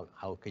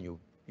 How can you,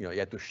 you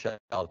had to shell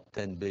out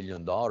 $10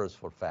 billion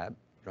for fab,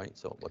 right?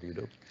 So what do you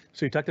do?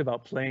 So you talked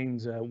about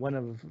planes. One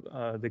of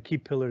the key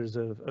pillars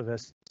of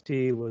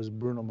ST was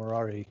Bruno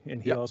Marari,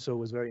 and he also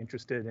was very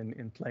interested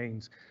in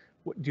planes.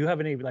 Do you have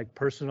any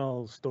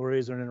personal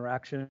stories or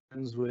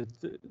interactions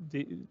with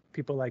the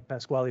people like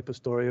Pasquale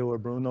Pastorio or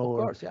Bruno? Of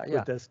course,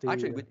 with ST?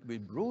 Actually,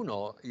 with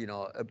Bruno,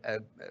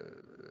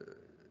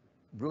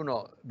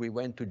 Bruno, we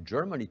went to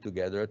Germany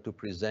together to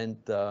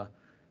present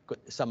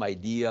some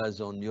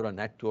ideas on neural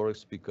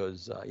networks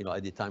because,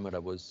 at the time when I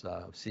was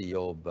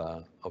CEO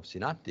of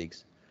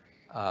Synaptics,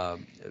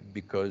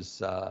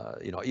 because,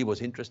 he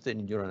was interested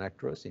in neural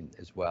networks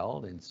as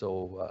well. And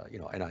so,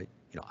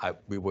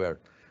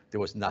 there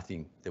was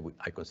nothing that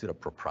I consider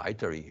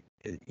proprietary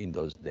in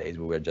those days.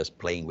 We were just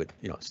playing with,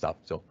 stuff.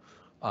 So,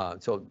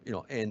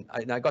 and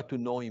I got to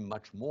know him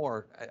much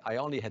more. I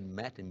only had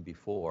met him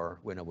before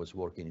when I was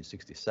working in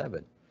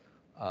 '67,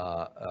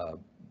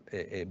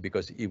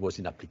 because he was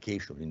in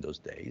application in those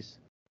days.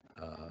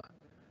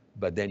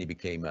 But then he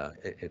became a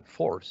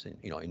force,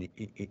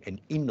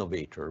 an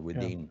innovator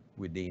within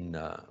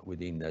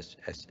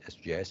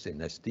SGS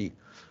and ST.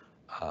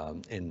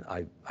 And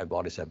I've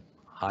always had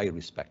high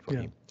respect for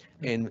him.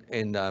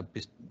 And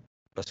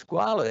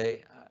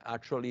Pasquale,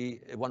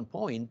 actually, at one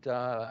point,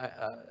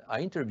 I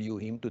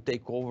interviewed him to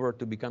take over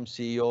to become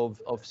CEO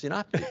of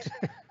Synaptics.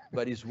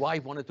 But his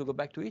wife wanted to go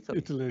back to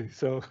Italy.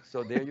 So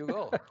there you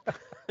go.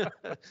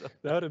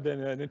 That would have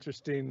been an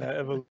interesting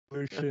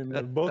evolution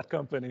of both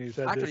companies.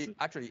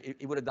 Actually,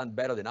 he would have done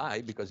better than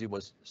I because he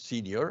was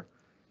senior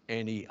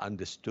and he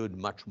understood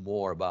much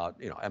more about,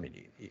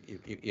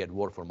 he had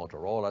worked for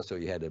Motorola, so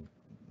he had a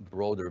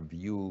broader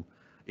view.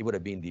 It would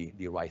have been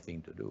the right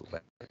thing to do.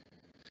 But.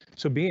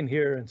 So being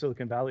here in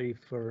Silicon Valley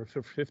for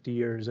 50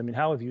 years,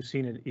 how have you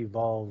seen it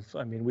evolve?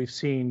 We've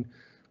seen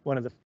one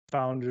of the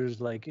founders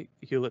like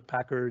Hewlett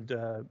Packard,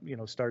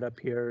 start up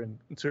here, and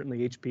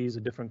certainly HP is a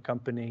different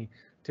company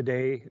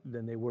today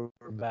than they were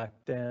back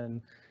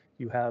then.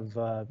 You have,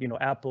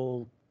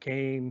 Apple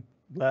came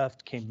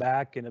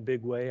back in a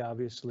big way,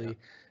 obviously. Yeah.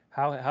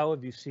 How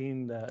have you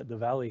seen the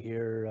Valley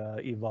here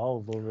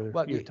evolve over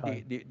your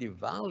time? The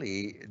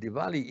Valley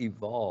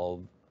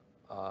evolved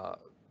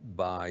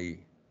by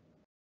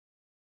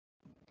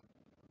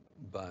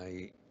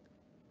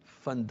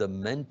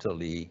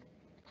fundamentally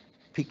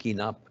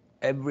picking up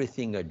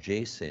everything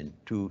adjacent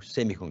to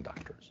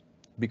semiconductors,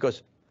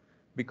 because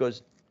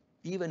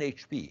even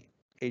HP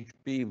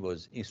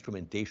was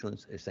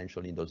instrumentations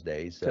essentially in those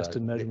days. Test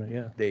and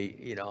measurement,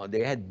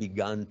 They had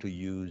begun to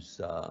use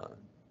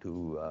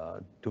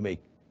to make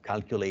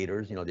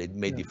calculators. They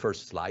made the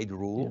first slide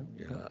rule.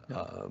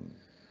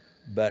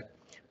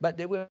 But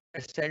they were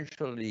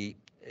essentially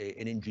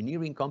an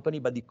engineering company.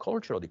 But the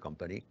culture of the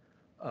company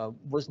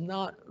was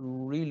not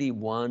really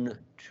one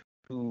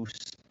to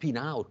spin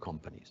out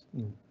companies.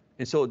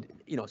 And so,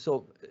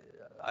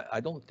 I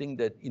don't think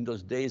that in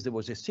those days there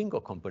was a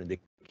single company that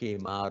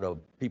came out of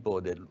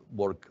people that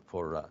work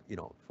for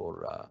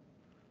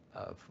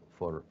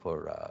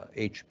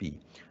HP.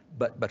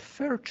 But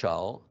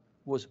Fairchild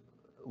was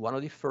one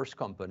of the first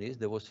companies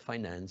that was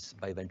financed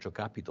by venture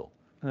capital,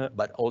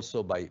 but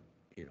also by,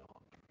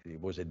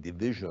 it was a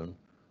division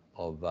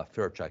of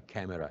Fairchild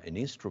Camera and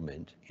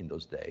Instrument in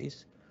those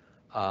days.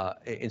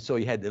 And so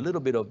he had a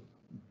little bit of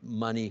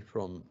money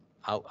from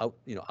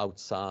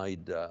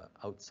outside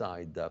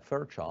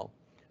Fairchild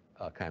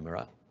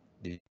Camera,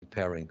 the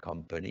parent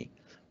company,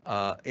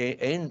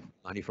 and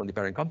money from the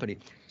parent company.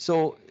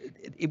 So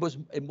it was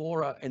a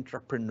more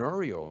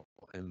entrepreneurial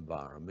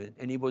environment,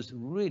 and it was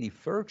really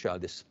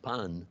Fairchild that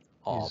spun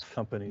off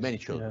many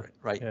children,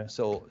 right? Yeah.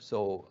 So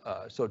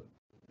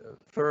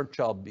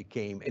Fairchild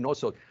became, and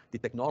also the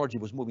technology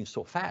was moving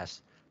so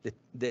fast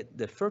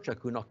that Fairchild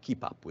could not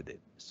keep up with it.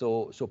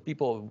 So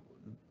people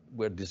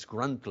were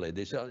disgruntled.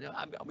 They said,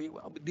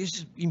 this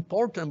is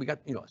important. We got,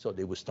 so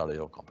they would start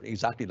their own company,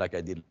 exactly like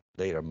I did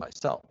later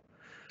myself.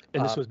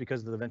 And this was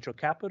because of the venture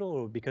capital,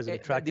 or because it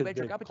attracted the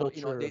venture capital?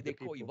 Culture they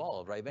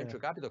co-evolved, right? Venture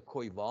capital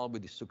co-evolved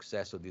with the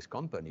success of these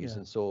companies,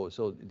 and so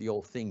the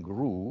whole thing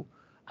grew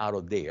out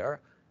of there.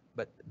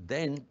 But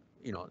then,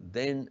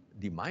 then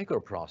the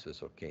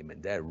microprocessor came,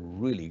 and that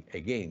really,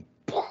 again,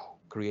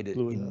 created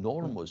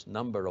enormous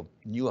number of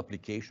new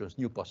applications,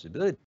 new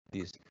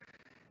possibilities.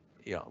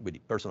 With the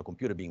personal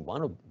computer being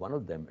one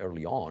of them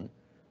early on.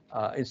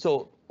 And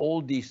so all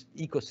this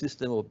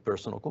ecosystem of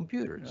personal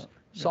computers,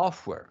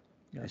 software.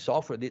 Yeah.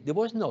 Software. There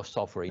was no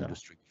software Yeah.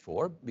 industry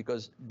before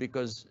because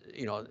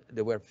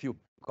there were few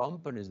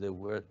companies that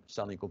were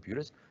selling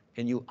computers,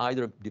 and you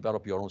either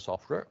develop your own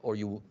software or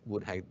you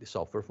would have the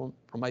software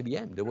from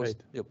IBM. There was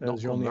no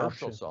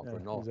commercial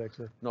software,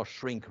 no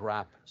shrink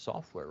wrap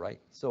software, right?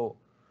 So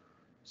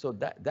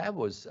that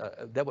was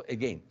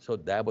again. So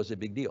that was a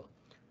big deal.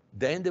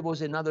 Then there was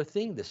another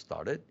thing that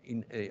started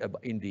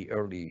in the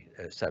early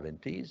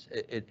 70s.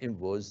 It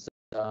was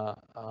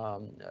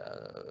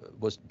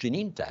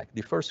Genentech,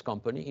 the first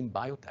company in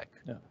biotech.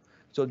 Yeah.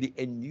 So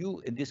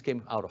and this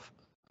came out of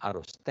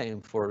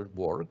Stanford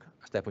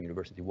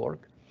University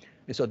work,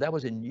 and so that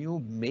was a new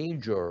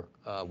major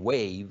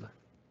wave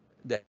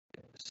that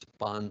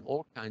spun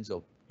all kinds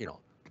of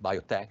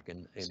biotech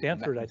and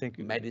Stanford, I think,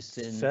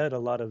 medicine fed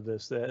a lot of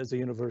this as a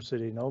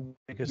university,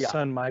 because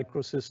Sun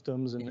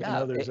Microsystems and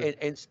others. And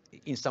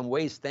in some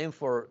ways,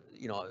 Stanford,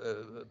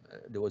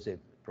 there was a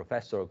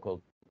professor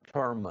called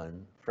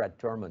Fred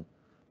Thurman.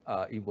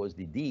 He was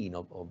the dean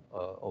of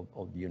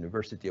the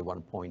university at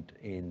one point,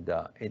 and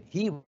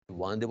he was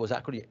one that was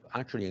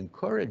actually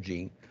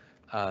encouraging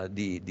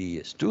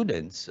the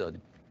students,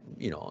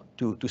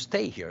 to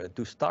stay here,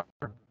 to start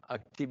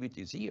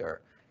activities here.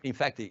 In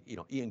fact,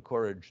 he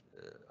encouraged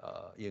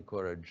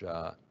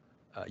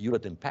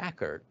Hewlett and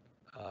Packard,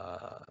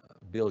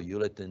 Bill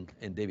Hewlett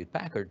and David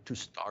Packard, to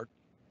start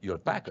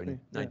Hewlett Packard in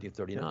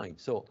 1939.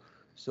 Yeah.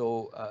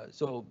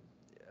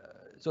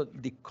 So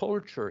the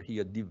culture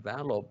here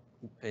developed,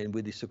 and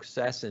with the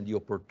success and the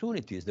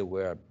opportunities that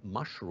were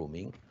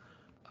mushrooming,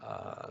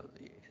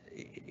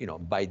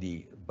 by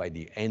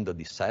the end of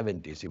the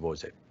 70s, it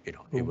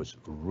was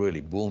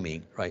really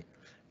booming, right?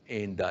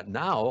 And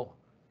now,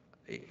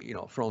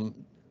 from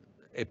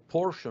a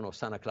portion of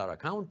Santa Clara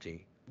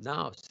County,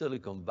 now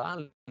Silicon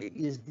Valley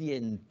is the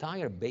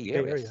entire Bay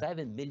Area,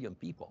 7 million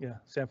people. Yeah,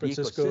 San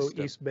Francisco,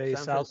 East Bay,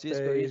 South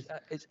Bay.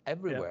 It's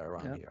everywhere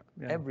around here,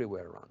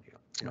 everywhere around here.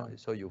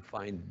 So you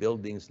find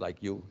buildings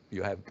like you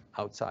have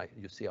outside,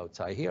 you see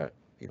outside here,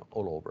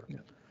 all over.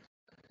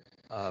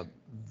 Yeah.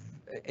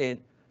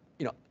 And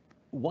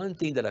one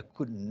thing that I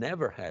could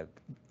never have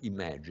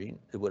imagined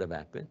it would have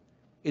happened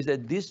is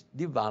that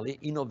the valley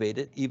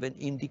innovated even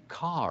in the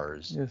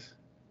cars. Yes.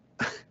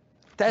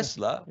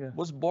 Tesla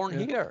was born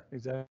here.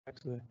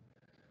 Exactly.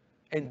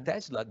 And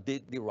Tesla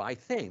did the right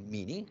thing,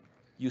 meaning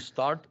you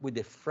start with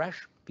a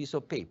fresh piece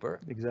of paper.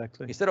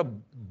 Exactly. Instead of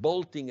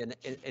bolting an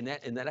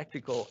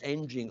electrical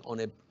engine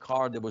on a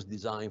car that was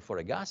designed for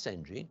a gas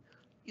engine,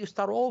 you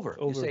start over.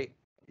 You say,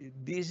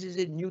 this is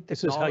a new technology.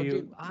 This is how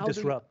you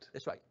disrupt.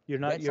 That's right.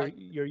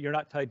 You're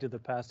not tied to the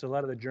past. A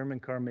lot of the German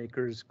car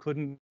makers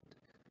couldn't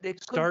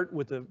start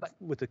with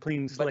a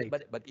clean slate.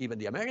 But even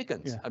the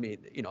Americans, I mean,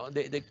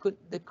 they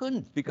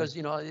couldn't because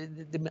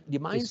the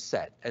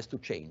mindset has to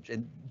change,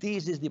 and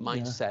this is the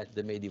mindset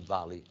that made the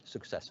Valley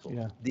successful.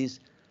 Yeah.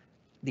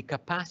 The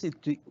capacity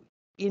to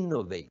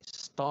innovate,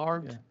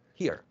 start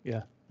here.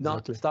 Yeah.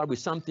 Not start with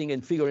something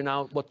and figuring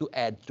out what to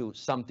add to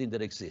something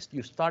that exists.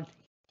 You start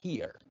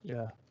here.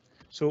 Yeah.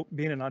 So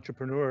being an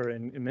entrepreneur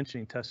and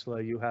mentioning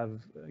Tesla, you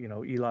have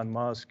Elon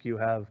Musk, you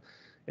have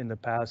in the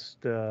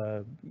past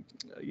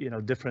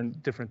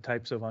different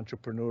types of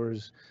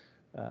entrepreneurs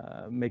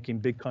making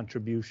big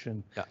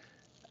contribution. Yeah.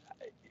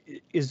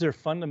 Is there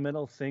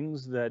fundamental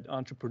things that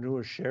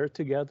entrepreneurs share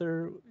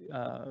together,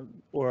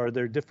 or are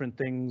there different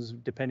things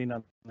depending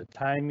on the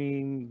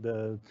timing,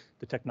 the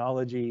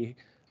technology?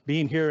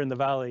 Being here in the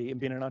Valley and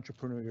being an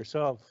entrepreneur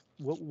yourself,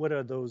 what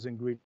are those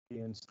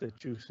ingredients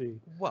that you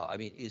see? Well, I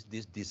mean, it's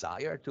this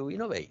desire to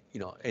innovate,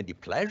 and the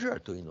pleasure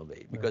to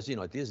innovate, because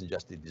it isn't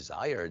just the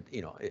desire,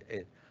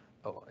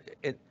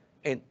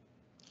 and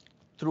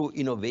through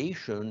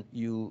innovation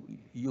you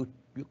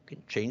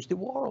can change the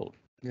world.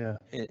 Yeah.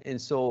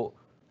 And so,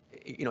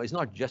 it's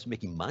not just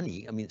making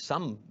money. I mean,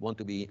 some want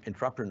to be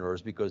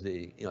entrepreneurs because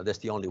they, that's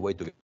the only way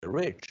to get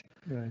rich.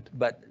 Right.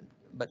 But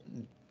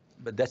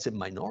that's a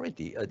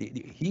minority.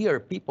 Here,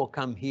 people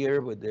come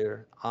here with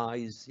their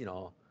eyes,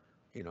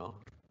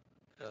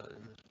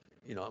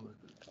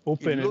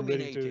 open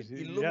illuminated,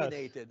 and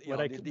illuminated. Yes.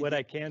 What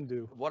I can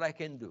do. What I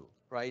can do,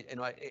 right? And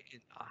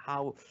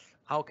how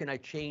can I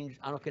change?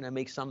 How can I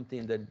make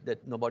something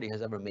that nobody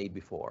has ever made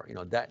before?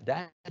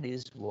 That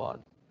is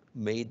what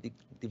made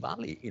the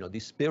Valley. The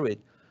spirit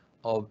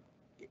of,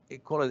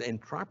 call it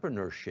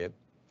entrepreneurship,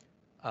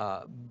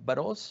 but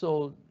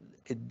also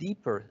a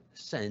deeper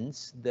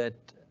sense that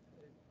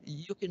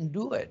you can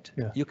do it.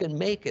 Yeah. You can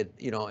make it.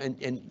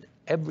 And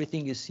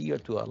everything is here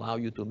to allow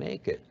you to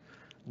make it,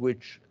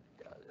 which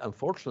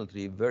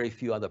unfortunately very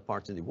few other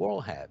parts in the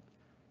world have.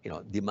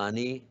 The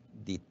money,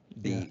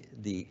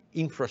 the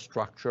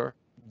infrastructure,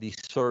 the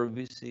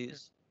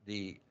services,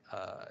 the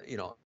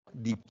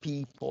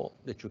people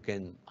that you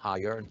can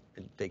hire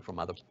and take from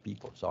other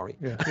people. Sorry.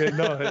 Yeah.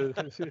 No,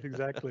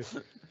 exactly.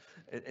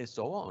 and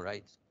so on,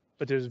 right?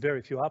 But there's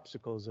very few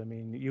obstacles. I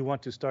mean, you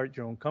want to start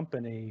your own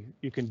company,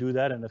 you can do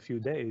that in a few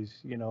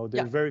days.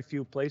 There's very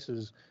few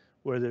places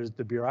where there's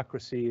the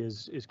bureaucracy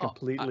is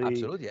completely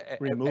absolutely.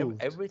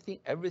 removed.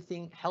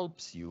 Everything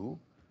helps you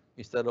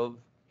instead of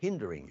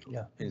hindering you.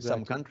 Yeah, In exactly.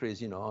 some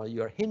countries,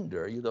 you're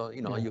hindered. You don't,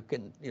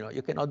 Yeah.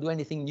 you cannot do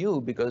anything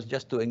new because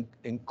just to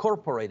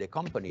incorporate a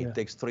company, Yeah. it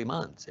takes 3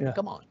 months. Yeah.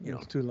 Come on,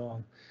 It's too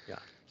long. Yeah.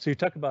 So you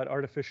talk about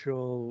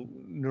artificial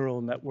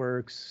neural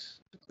networks,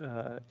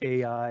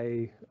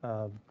 AI.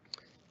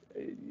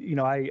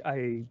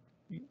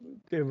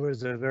 There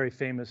was a very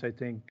famous, I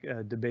think,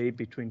 debate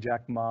between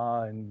Jack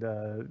Ma and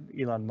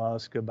Elon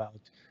Musk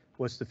about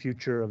what's the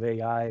future of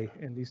AI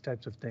and these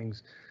types of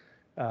things.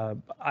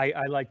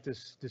 I like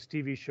this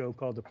TV show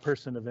called The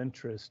Person of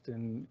Interest,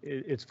 and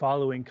it's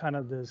following kind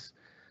of this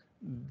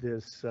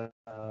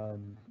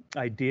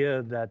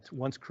idea that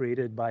once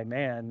created by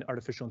man,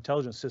 artificial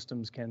intelligence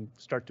systems can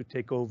start to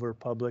take over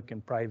public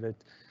and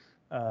private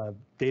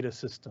data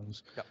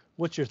systems. Yep.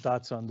 What's your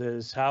thoughts on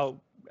this? How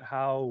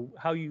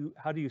do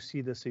you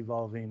see this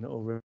evolving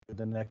over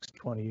the next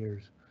 20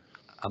 years?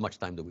 How much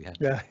time do we have?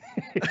 Yeah,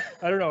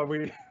 I don't know.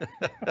 We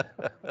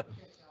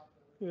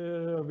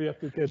have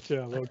to catch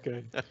up.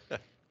 Okay.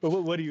 But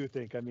what do you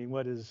think? I mean,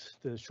 what is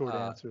the short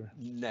answer?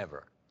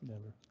 Never.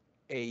 Never.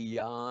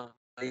 AI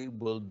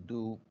will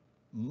do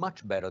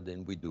much better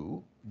than we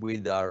do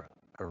with our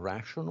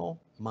rational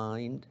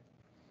mind,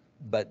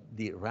 but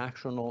the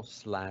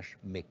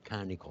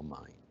rational/mechanical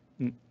mind.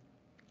 Mm.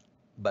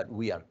 But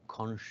we are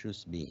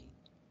conscious being,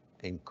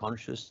 and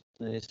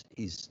consciousness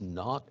is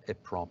not a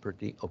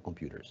property of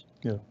computers.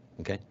 Yeah.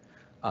 Okay.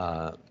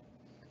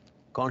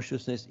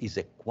 Consciousness is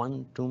a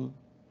quantum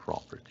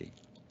property.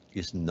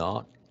 It's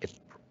not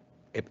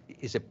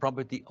it's a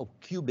property of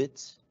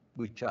qubits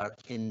which are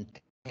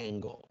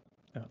entangled.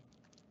 Yeah.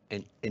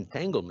 And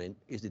entanglement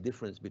is the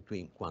difference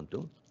between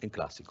quantum and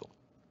classical.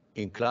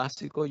 In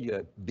classical, you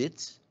have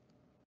bits.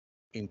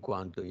 In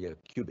quantum, you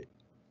have qubit.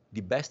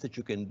 The best that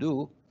you can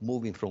do,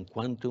 moving from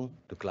quantum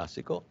to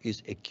classical,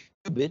 is a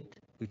qubit,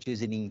 which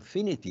is an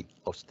infinity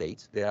of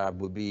states. There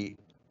will be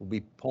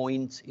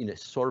points in a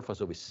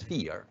surface of a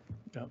sphere.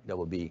 Yeah. That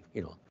will be,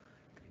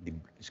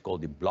 it's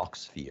called the Bloch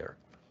sphere.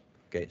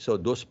 Okay, so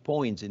those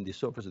points in the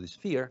surface of the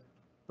sphere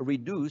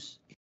reduce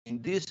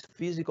in this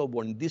physical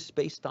world, in this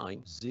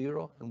space-time,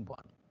 0 and 1.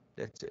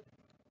 That's it.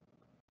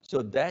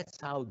 So that's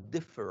how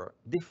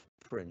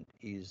different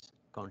is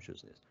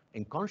consciousness.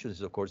 And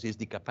consciousness, of course, is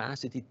the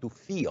capacity to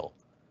feel,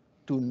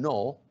 to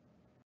know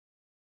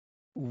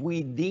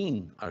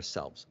within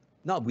ourselves.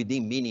 Not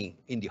within meaning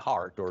in the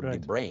heart or the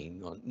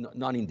brain,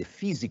 not in the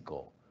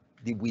physical.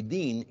 The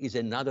within is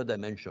another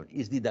dimension,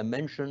 is the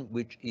dimension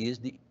which is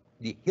the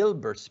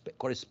Hilbert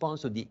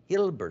corresponds to the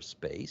Hilbert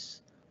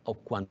space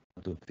of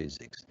quantum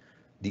physics.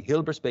 The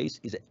Hilbert space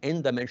is an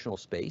n-dimensional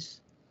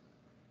space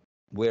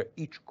where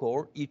each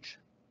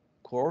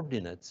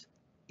coordinate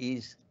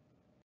is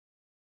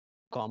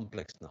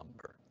complex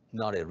number,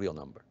 not a real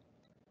number.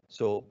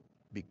 So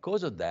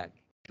because of that,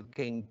 you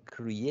can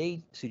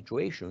create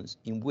situations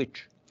in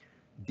which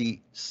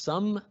the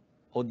sum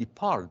of the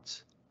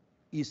parts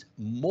is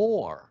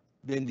more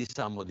than the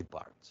sum of the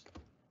parts,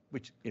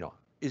 which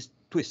is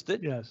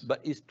twisted, yes,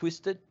 but is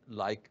twisted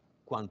like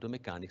quantum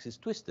mechanics is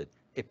twisted.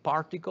 A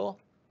particle,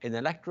 an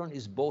electron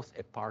is both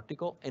a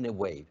particle and a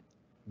wave.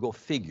 Go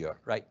figure,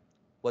 right?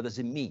 What does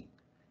it mean?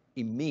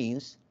 It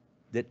means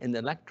that an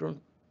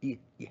electron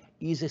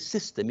is a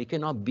system. It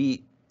cannot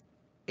be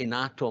an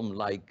atom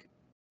like,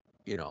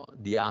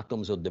 the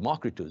atoms of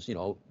Democritus,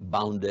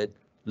 bounded,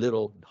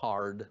 little,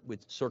 hard,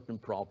 with certain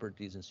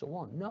properties and so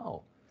on.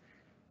 No.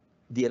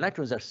 The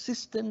electrons are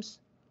systems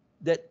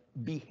that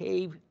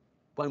behave,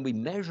 when we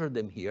measure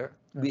them here,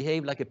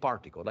 behave like a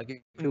particle, like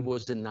if it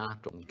was an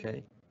atom,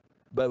 okay?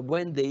 But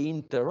when they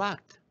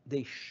interact,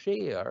 they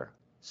share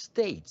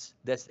states.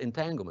 That's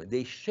entanglement.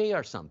 They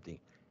share something.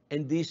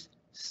 And these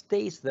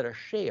states that are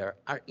shared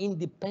are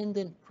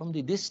independent from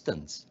the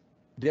distance.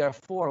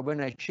 Therefore,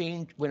 when I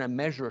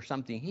measure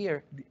something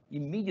here,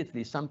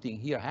 immediately something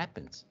here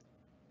happens.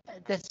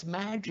 That's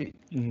magic.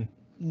 Mm-hmm.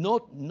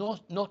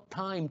 Not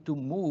time to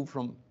move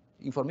from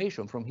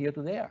information from here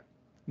to there.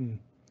 Mm.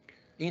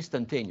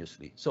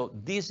 Instantaneously. So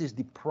this is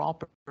the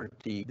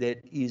property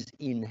that is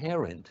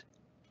inherent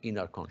in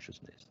our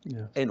consciousness,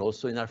 yes, and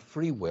also in our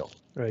free will.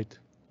 Right.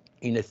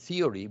 In a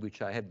theory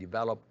which I have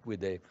developed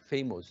with a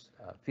famous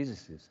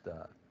physicist,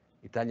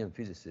 Italian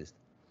physicist,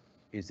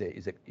 is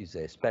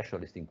a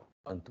specialist in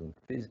quantum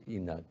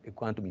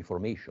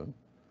information.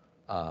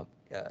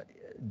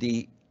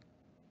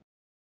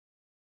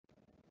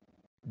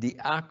 The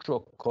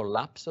actual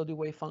collapse of the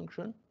wave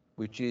function,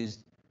 which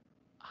is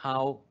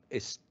how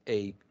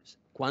a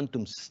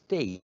quantum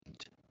state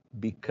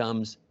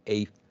becomes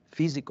a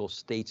physical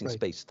state in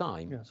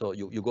space-time. Yeah. So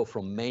you go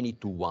from many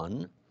to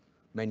one,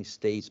 many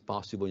states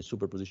possible in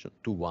superposition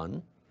to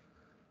one.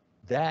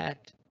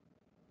 That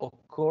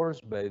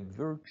occurs by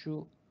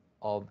virtue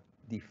of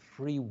the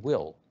free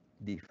will.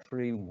 The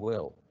free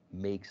will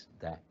makes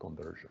that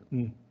conversion.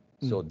 Mm.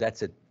 So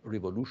that's a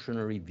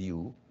revolutionary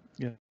view.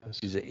 Yes.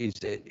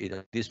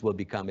 This will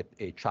become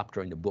a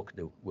chapter in the book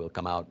that will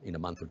come out in a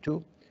month or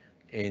two.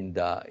 And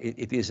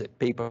it is a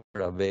paper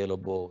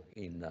available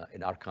in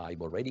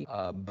archive already,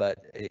 but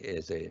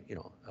as a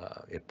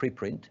a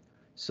preprint.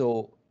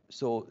 So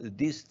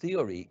this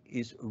theory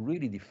is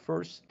really the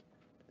first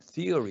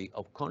theory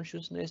of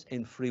consciousness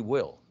and free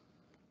will,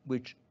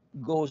 which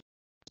goes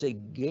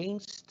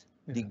against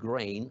the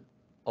grain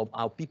of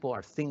how people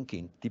are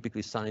thinking.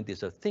 Typically,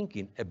 scientists are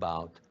thinking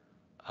about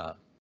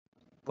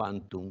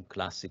quantum,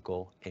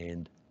 classical,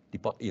 and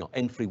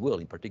and free will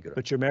in particular.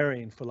 But you're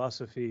marrying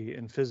philosophy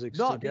and physics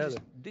together.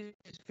 This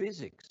is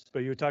physics. But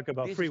you talk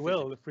about free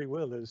will. Free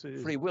will is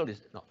free will is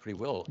not free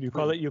will. You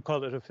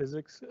call it a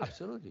physics?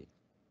 Absolutely.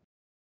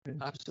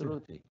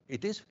 Absolutely.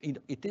 It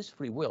is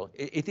free will.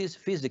 It is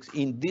physics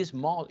in this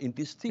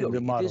theory.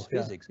 It is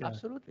physics.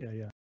 Absolutely.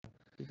 Yeah.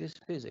 It is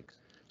physics.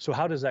 So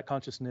how does that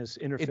consciousness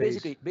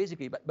interface?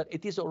 Basically, but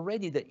it is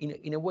already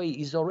in a way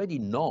is already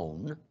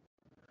known,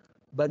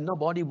 but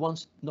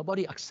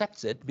nobody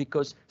accepts it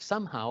because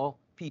somehow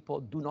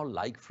people do not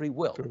like free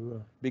will.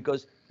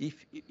 Because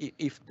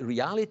if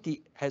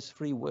reality has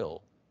free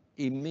will,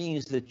 it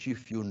means that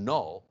if you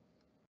know,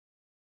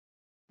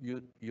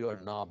 you are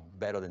not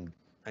better than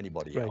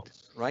anybody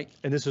else, right?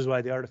 And this is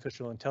why the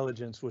artificial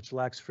intelligence, which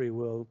lacks free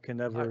will, can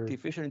never.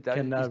 Artificial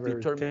intelligence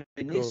is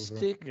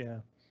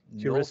deterministic.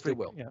 No free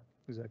will. Yeah,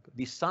 exactly.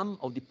 The sum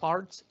of the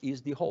parts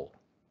is the whole.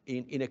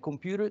 In a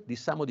computer, the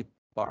sum of the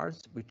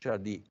parts, which are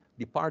the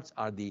parts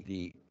are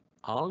the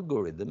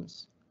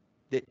algorithms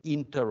that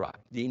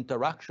interact. The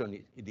interaction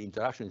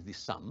is the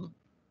sum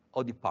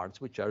of the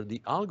parts, which are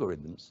the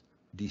algorithms.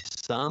 The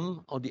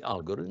sum of the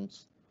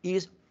algorithms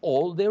is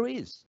all there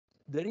is.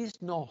 There is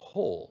no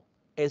whole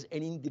as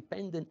an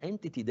independent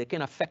entity that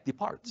can affect the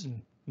parts.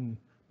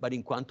 But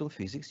in quantum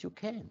physics, you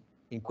can.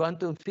 In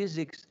quantum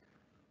physics,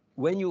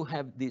 when you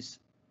have this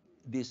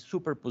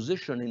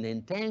superposition and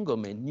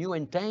entanglement, new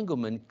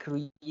entanglement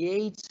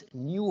creates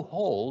new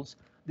wholes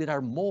that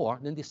are more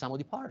than the sum of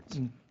the parts.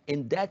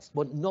 And that's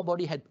what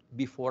nobody had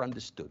before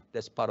understood.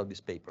 That's part of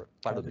this paper,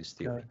 part of this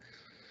theory.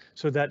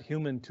 So that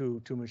human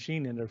to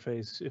machine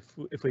interface,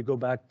 if we go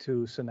back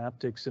to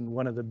synaptics, and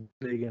one of the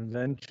big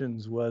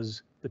inventions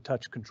was the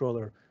touch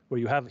controller, where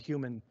you have a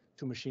human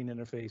to machine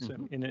interface.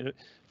 And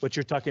what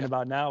you're talking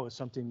about now is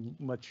something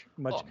much.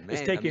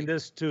 It's taking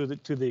this to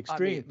the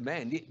extreme.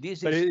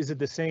 This but is it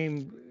the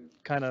same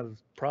kind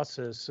of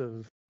process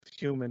of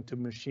human to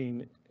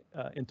machine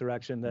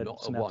interaction that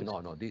synaptics?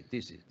 No.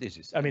 This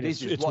is. I mean,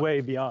 it's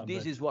way beyond.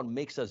 This is what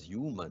makes us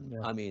human.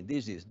 Yeah. I mean,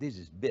 this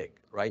is big,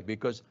 right?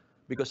 Because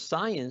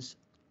science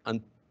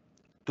and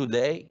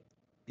today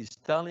is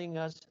telling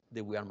us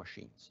that we are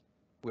machines.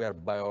 We are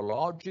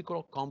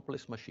biological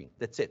complex machines.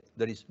 That's it.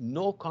 There is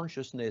no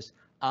consciousness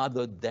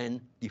other than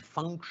the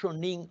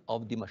functioning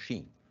of the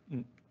machine.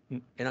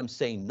 And I'm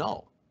saying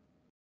no.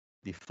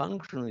 The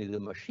functioning of the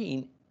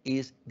machine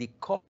is the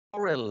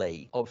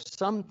correlate of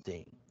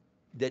something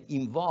that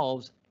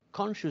involves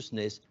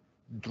consciousness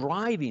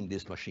driving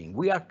this machine.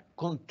 We are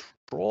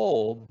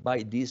controlled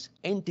by this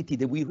entity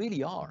that we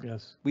really are.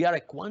 Yes. We are a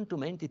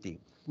quantum entity.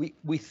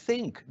 We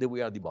think that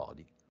we are the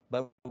body,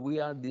 but we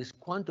are this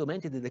quantum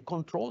entity that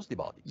controls the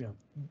body. Yeah.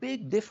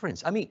 Big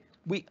difference. I mean,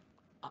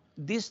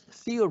 this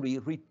theory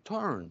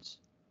returns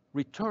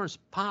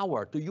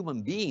power to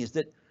human beings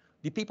that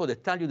the people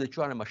that tell you that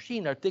you are a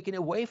machine are taken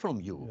away from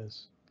you.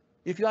 Yes.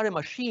 If you are a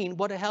machine,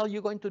 what the hell are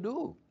you going to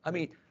do? I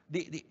mean,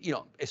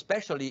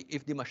 especially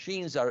if the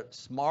machines are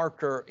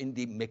smarter in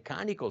the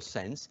mechanical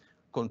sense,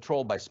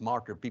 controlled by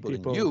smarter people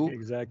than you.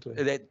 Exactly.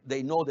 That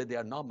they know that they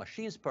are not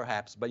machines,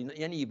 perhaps, but in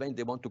any event,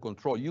 they want to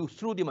control you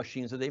through the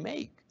machines that they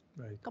make.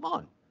 Right. Come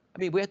on. I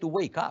mean, we have to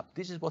wake up.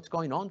 This is what's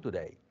going on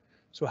today.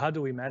 So how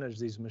do we manage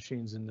these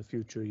machines in the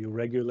future? You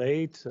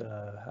regulate?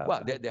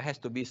 Well, there has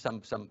to be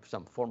some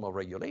form of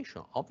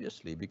regulation,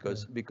 obviously,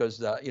 because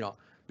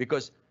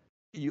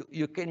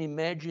you can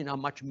imagine how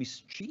much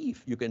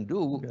mischief you can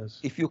do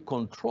if you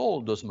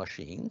control those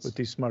machines with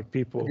these smart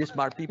people. These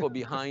smart people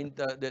behind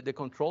they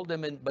control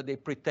them, but they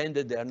pretend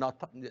that they're not.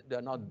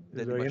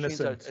 The machines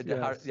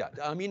innocent.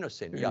 I'm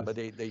innocent. Yes. Yeah, but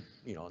they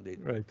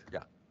right.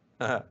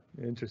 Yeah.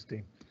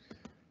 Interesting.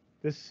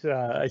 This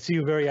I see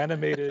you very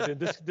animated, and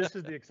this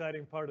is the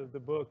exciting part of the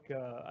book.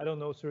 I don't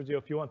know, Sergio,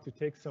 if you want to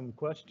take some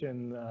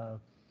question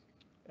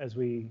as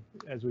we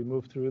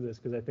move through this,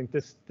 because I think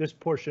this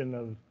portion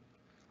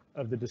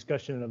of the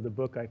discussion of the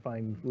book I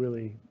find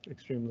really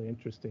extremely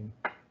interesting.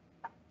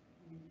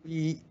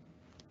 You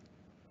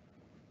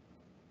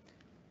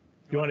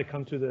want to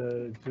come to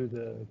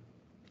the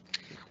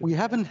We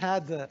haven't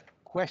had a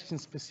question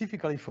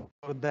specifically for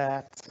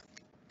that.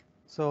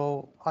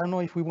 So I don't know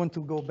if we want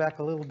to go back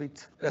a little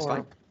bit. That's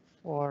fine.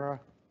 Or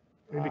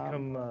maybe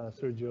come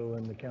Sergio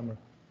and the camera.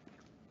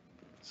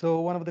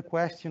 So one of the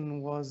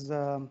questions was,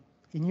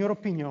 in your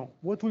opinion,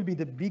 what will be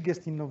the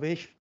biggest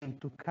innovation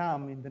to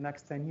come in the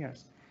next 10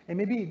 years? And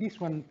maybe this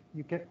one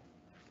you can,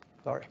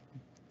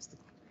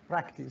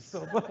 practice.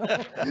 So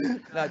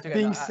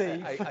being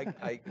safe.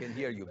 I can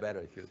hear you better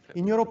if you.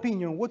 In your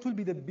opinion, what will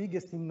be the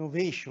biggest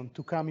innovation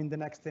to come in the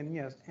next 10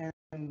 years?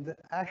 And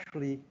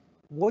actually,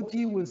 what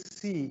you will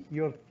see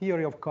your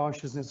theory of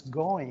consciousness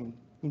going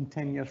in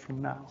 10 years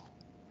from now?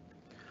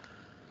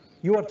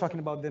 You are talking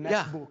about the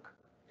next book.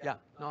 Yeah,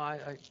 no,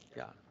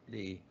 yeah,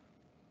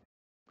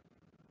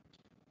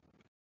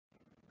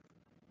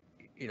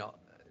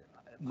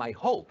 my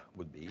hope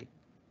would be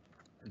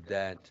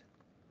that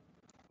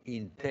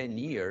in 10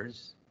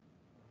 years,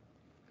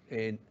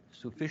 a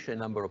sufficient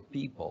number of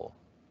people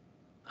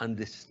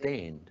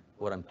understand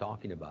what I'm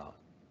talking about,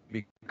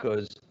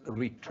 because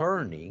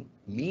returning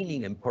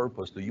meaning and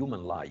purpose to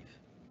human life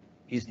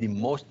is the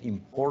most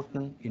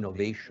important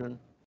innovation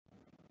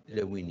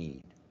that we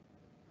need.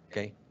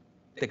 Okay,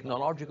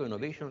 technological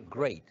innovation,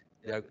 great.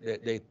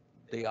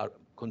 They are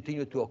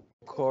continue to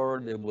occur.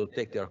 They will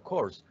take their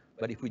course.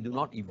 But if we do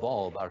not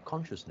evolve our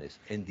consciousness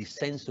and the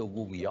sense of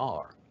who we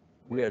are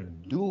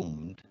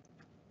doomed,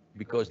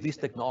 because this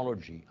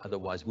technology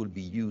otherwise will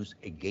be used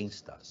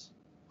against us.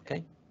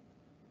 Okay,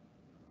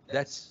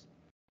 that's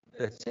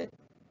it.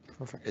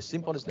 Perfect. As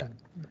simple as that.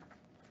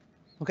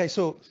 Okay,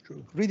 so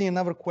reading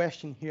another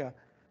question here,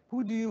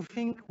 who do you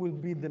think will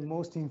be the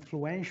most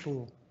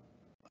influential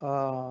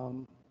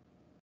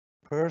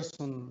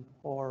person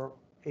or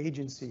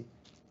agency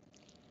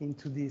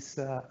into this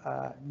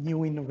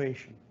new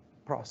innovation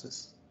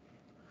process?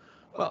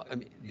 Well, I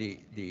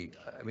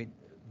mean,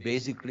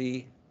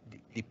 basically,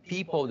 the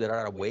people that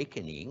are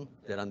awakening,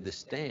 that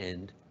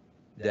understand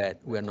that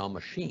we're not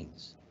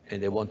machines,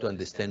 and they want to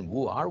understand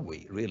who are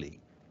we really,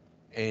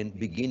 and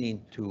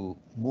beginning to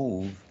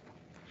move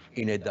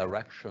in a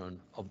direction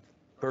of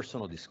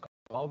personal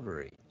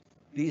discovery.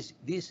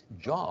 This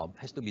job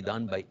has to be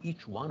done by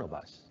each one of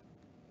us.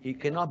 It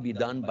cannot be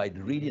done by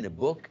reading a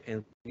book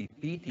and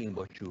repeating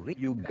what you read.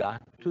 You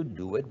got to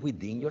do it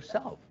within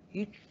yourself.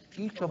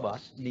 Each of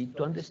us need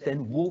to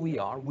understand who we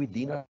are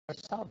within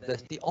ourselves.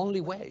 That's the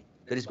only way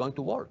that is going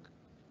to work.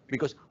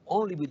 Because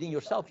only within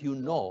yourself you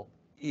know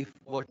if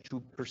what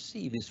you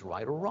perceive is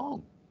right or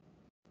wrong.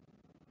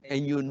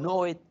 And you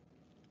know it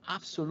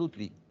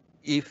absolutely.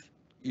 If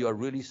you are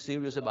really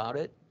serious about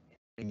it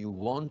and you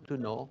want to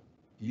know,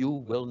 you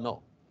will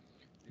know.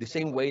 The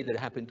same way that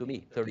happened to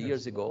me 30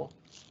 years ago.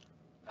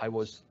 I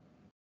was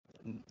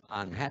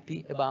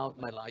unhappy about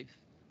my life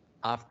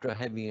after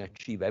having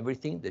achieved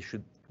everything.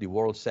 The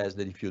world says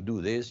that if you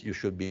do this, you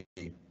should be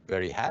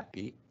very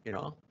happy,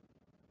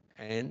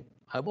 and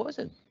I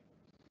wasn't.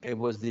 It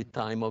was the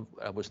time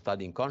I was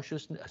studying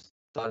consciousness,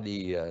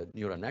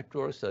 neural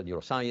networks,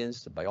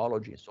 neuroscience,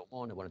 biology, and so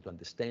on. I wanted to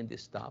understand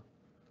this stuff.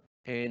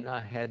 And I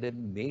had a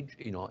major,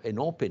 an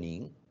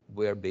opening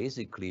where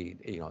basically,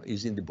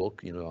 is in the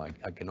book,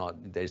 I cannot,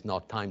 there's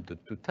not time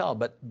to tell,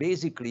 but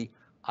basically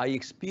I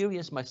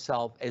experienced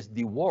myself as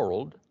the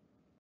world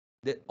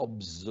that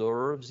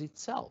observes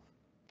itself.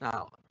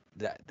 Now,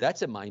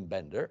 that's a mind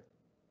bender.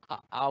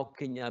 How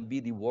can you be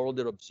the world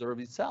that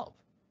observes itself?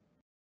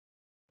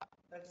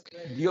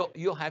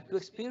 You have to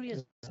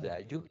experience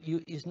that.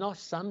 It's not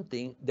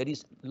something that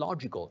is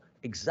logical.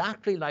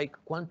 Exactly like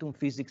quantum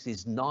physics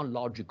is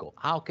non-logical.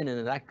 How can an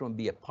electron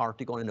be a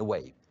particle and a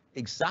wave?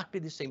 Exactly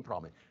the same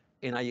problem.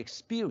 And I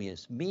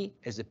experience me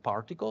as a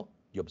particle,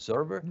 the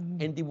observer,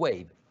 and the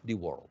wave, the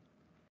world.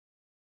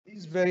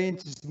 It's very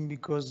interesting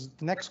because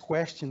the next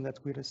question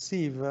that we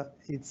receive,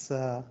 it's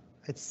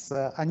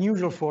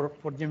unusual for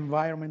the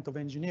environment of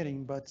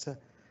engineering, but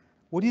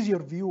what is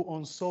your view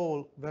on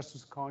soul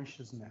versus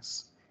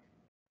consciousness?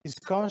 Is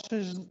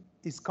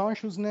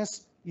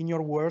consciousness, in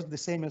your words, the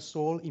same as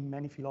soul in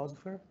many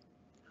philosophers?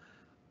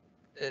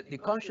 The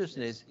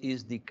consciousness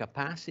is the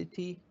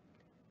capacity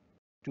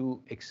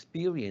to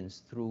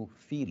experience through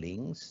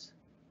feelings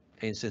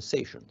and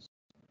sensations.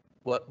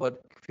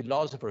 What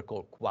philosophers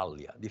call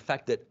qualia, the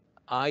fact that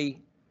I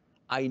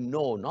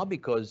know, not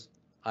because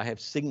I have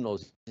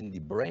signals in the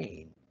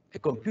brain. A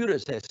computer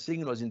has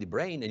signals in the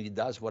brain and it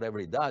does whatever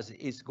it does.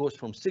 It goes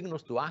from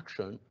signals to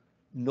action,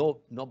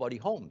 nobody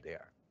home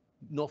there.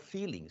 No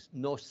feelings,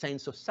 no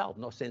sense of self,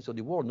 no sense of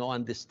the world, no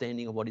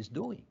understanding of what it's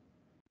doing.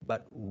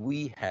 But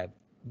we have,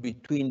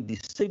 between the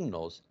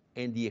signals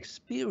and the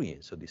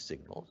experience of the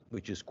signals,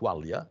 which is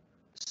qualia,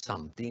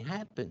 something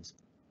happens.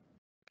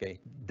 Okay,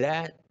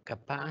 that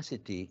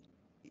capacity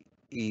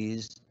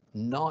is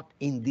not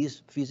in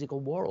this physical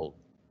world.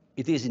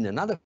 It is in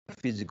another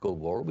physical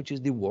world, which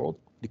is the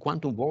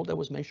quantum world I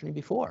was mentioning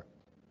before.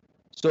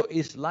 So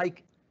it's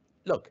like,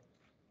 look,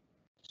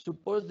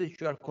 suppose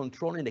that you are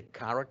controlling a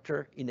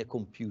character in a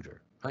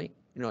computer, right?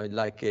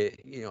 Like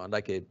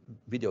a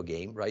video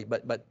game, right?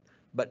 But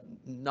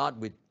not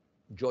with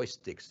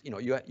joysticks.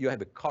 You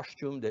have a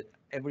costume that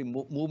every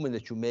movement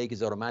that you make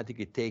is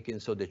automatically taken,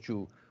 so that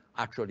you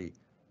actually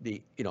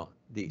the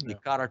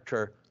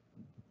character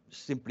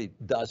simply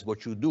does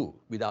what you do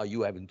without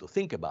you having to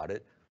think about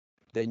it.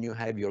 Then you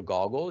have your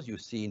goggles, you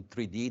see in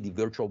 3D the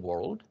virtual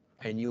world,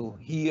 and you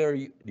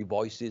hear the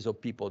voices of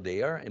people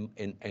there,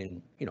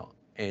 and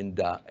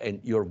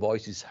your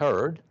voice is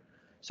heard.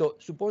 So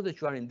suppose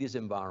that you are in this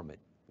environment,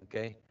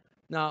 okay?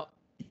 Now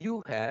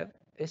you have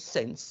a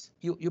sense,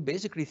 you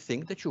basically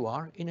think that you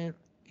are in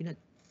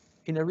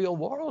a real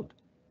world.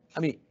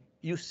 I mean,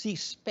 you see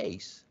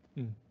space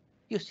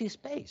you see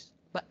space.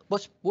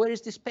 But where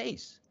is the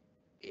space?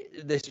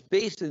 The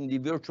space in the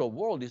virtual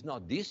world is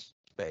not this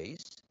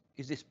space,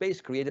 it's the space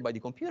created by the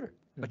computer.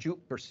 But you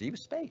perceive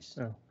space.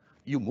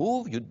 You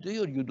move, you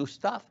do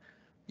stuff.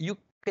 You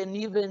can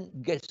even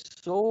get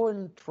so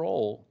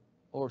enthralled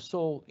or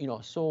so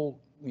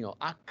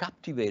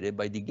captivated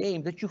by the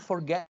game that you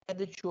forget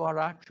that you are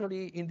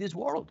actually in this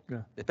world,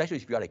 especially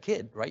if you are a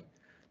kid, right?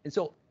 And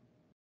so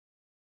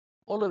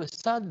all of a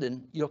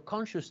sudden, your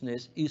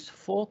consciousness is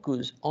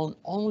focused on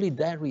only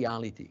that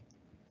reality,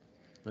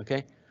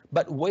 okay?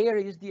 But where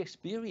is the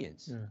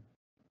experience?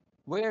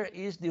 Where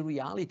is the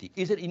reality?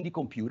 Is it in the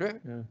computer?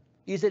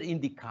 Is it in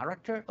the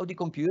character of the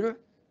computer?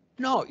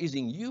 No, it's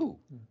in you,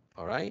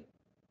 all right?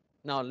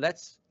 Now,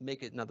 let's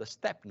make it another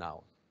step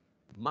now.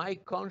 My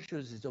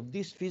consciousness of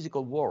this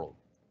physical world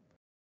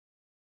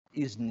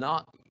is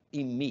not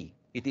in me.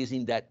 It is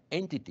in that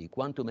entity,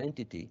 quantum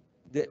entity,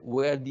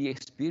 where the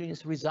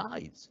experience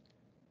resides.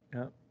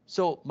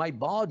 So my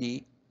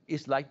body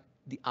is like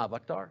the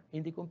avatar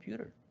in the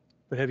computer.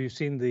 But have you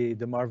seen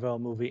the Marvel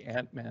movie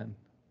Ant-Man,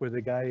 where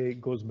the guy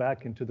goes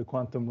back into the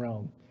quantum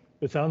realm?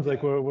 It sounds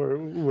like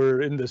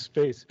we're in this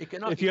space.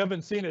 If you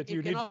haven't seen it,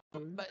 you need.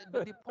 But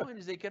the point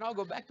is, they cannot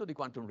go back to the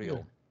quantum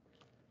realm.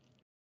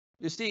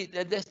 You see,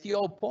 that's the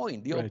whole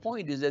point. The whole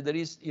point is that there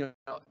is,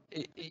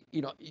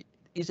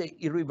 is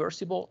a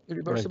irreversible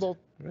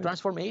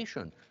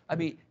transformation. I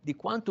mean, the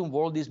quantum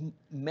world is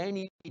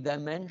many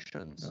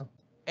dimensions,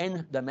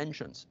 n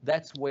dimensions.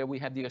 That's where we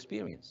have the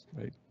experience.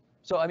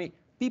 So, I mean,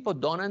 people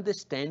don't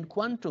understand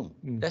quantum.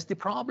 That's the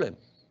problem.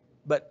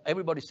 But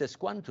everybody says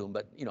quantum,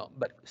 but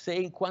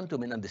saying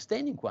quantum and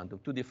understanding quantum,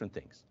 two different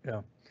things.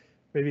 Yeah.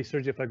 Maybe,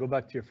 Sergio, if I go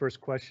back to your first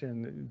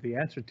question, the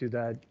answer to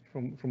that,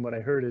 from what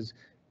I heard, is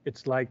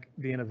it's like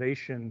the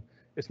innovation.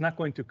 It's not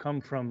going to come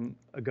from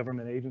a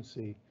government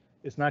agency.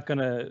 It's not going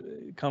to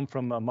come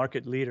from a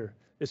market leader.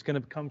 It's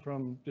going to come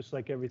from, just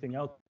like everything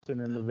else in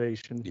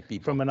innovation,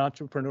 from an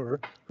entrepreneur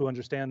who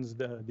understands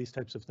these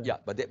types of things.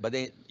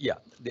 Yeah,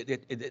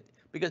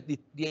 because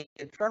the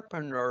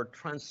entrepreneur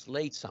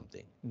translates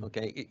something,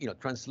 okay?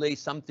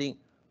 Translates something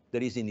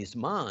that is in his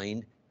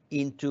mind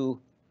into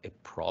a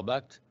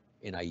product,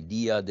 an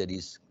idea that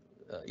is,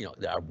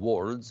 there are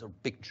words or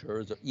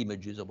pictures or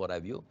images or what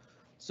have you.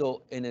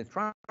 So an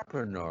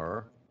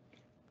entrepreneur,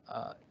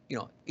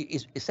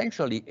 is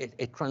essentially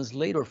a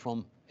translator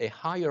from a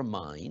higher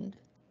mind,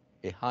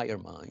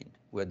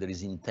 where there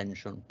is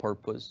intention,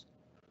 purpose,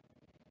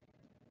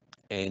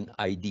 and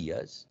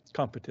ideas,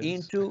 competence,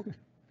 into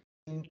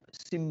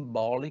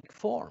symbolic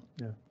form,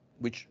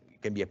 which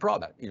can be a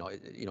product.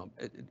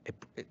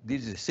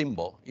 This is a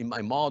symbol. In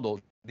my model,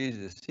 this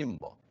is a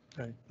symbol.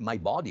 My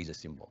body is a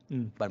symbol,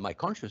 but my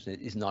consciousness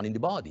is not in the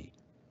body.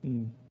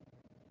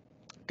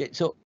 Okay,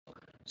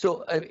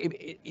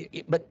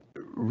 but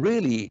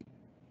really,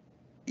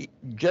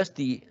 just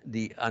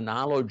the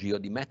analogy or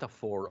the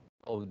metaphor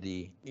of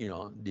the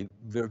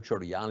virtual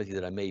reality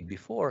that I made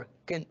before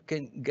can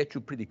get you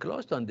pretty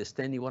close to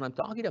understanding what I'm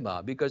talking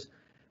about. Because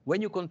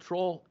when you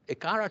control a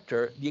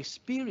character, the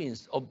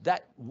experience of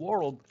that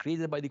world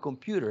created by the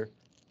computer,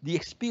 the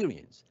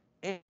experience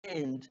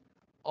and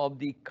of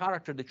the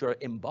character that you're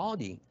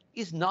embodying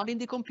is not in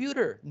the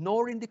computer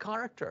nor in the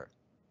character.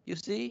 You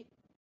see?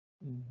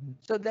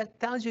 So that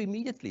tells you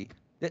immediately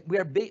that we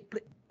are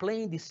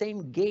playing the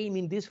same game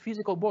in this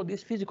physical world.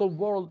 This physical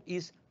world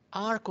is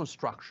our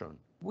construction.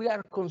 We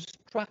are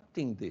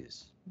constructing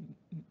this.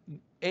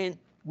 And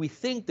we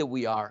think that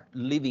we are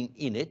living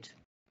in it,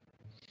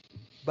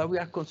 but we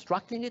are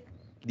constructing it.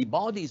 The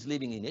body is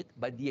living in it,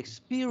 but the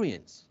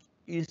experience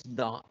is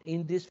not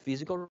in this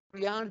physical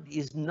reality,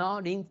 is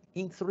not in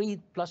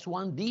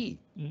 3+1D.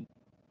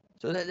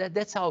 So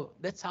that's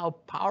how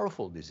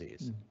powerful this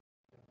is.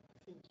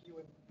 I think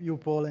you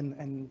Paul,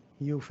 and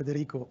you,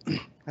 Federico,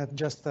 have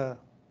just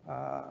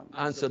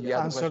answered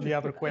the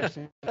other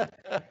question.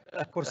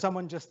 For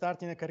someone just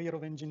starting a career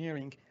of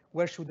engineering,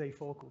 where should they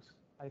focus?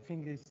 I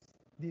think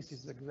this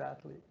is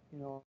exactly,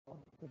 the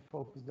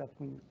focus that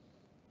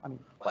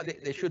well,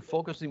 they should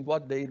focus in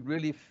what they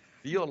really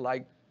feel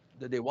like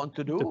that they want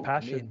to do. The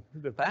passion,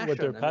 what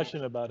they're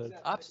passionate about it.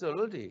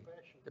 Absolutely.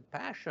 The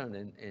passion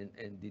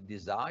and the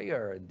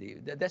desire,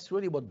 and that's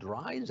really what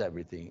drives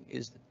everything,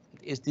 is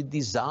the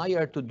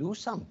desire to do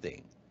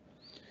something.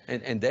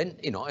 And then,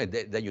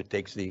 then you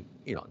take the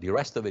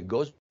rest of it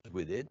goes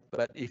with it.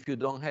 But if you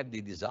don't have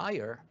the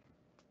desire.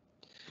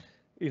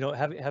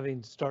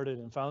 Having started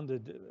and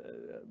founded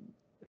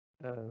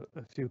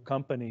a few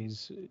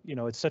companies,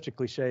 it's such a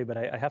cliche, but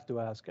I have to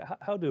ask,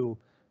 how do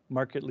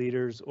market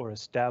leaders or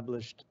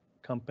established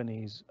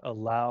companies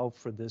allow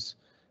for this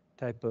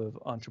type of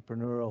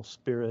entrepreneurial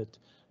spirit?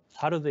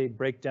 How do they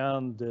break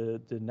down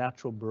the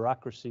natural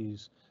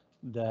bureaucracies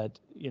that,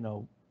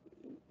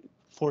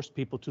 force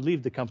people to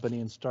leave the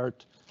company and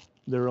start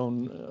their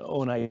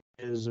own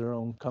ideas, their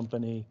own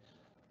company?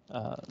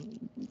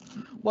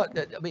 Well,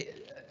 I mean,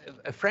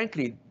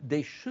 frankly,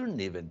 they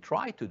shouldn't even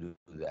try to do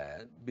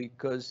that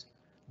because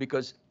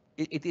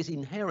it is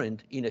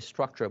inherent in a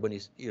structure when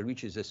it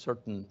reaches a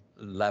certain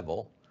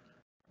level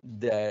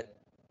that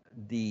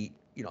the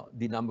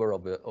number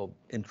of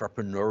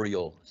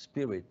entrepreneurial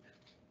spirit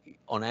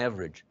on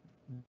average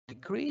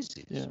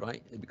decreases,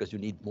 right? Because you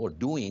need more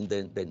doing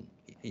than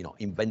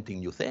inventing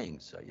new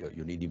things.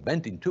 You need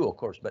inventing too, of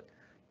course, but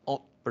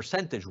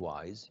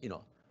percentage-wise,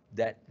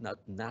 that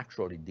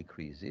naturally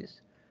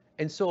decreases.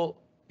 And so,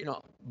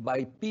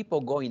 by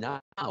people going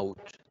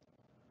out,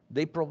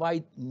 they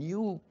provide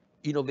new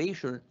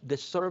innovation that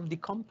serve the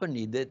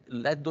company, that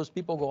let those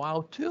people go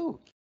out too.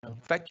 In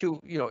fact, you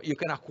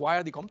can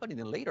acquire the company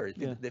then later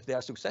if they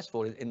are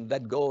successful, and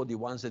let go the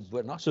ones that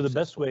were not So successful. the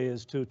best way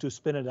is to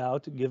spin it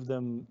out, give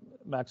them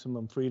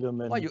maximum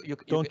freedom, and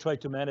don't try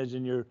to manage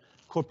in your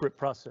corporate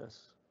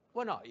process.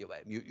 Well, no,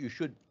 you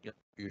should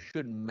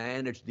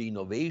manage the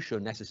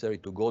innovation necessary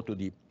to go to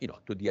the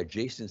to the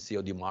adjacency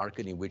of the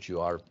market in which you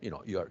are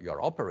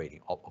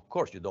operating. Of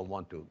course, you don't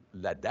want to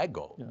let that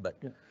go,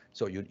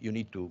 so you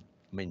need to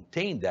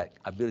maintain that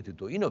ability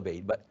to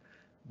innovate. But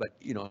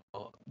you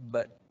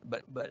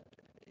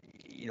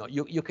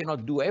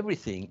cannot do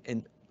everything,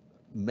 and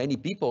many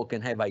people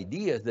can have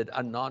ideas that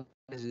are not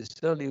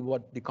necessarily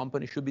what the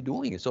company should be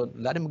doing. So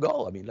let them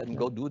go. I mean, let them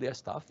go do their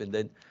stuff, and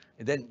then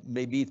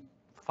maybe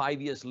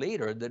 5 years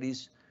later,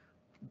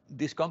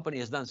 this company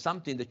has done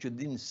something that you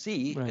didn't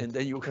see, and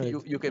then you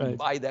can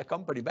buy that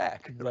company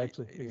back.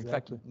 Exactly. In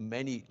fact,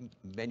 many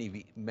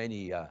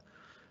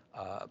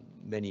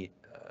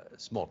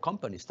small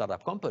companies,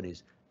 startup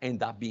companies,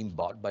 end up being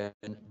bought by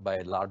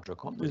a larger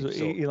company. So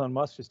Elon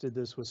Musk just did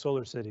this with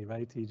Solar City,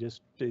 right?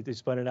 They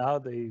spun it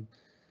out, they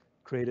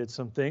created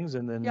some things,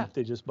 and then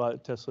Tesla just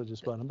bought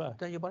them back.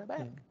 Then you bought it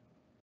back.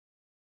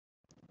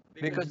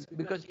 Because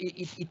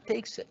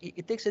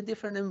it takes a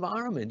different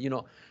environment.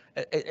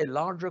 A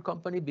larger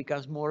company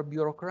becomes more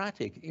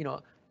bureaucratic.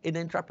 An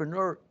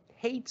entrepreneur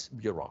hates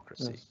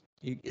bureaucracy.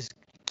 He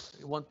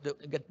wants to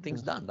get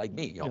things done, like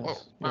me.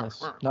 Yes.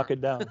 Knock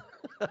it down.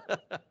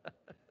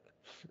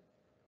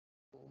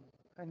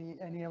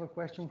 Any other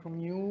question from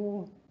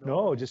you?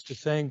 No, just to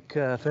thank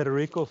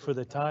Federico for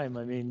the time.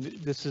 I mean,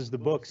 this is the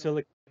book,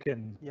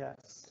 Silicon.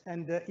 Yes,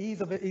 and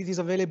it is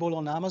available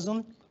on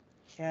Amazon,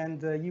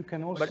 and you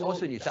can also... But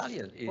also in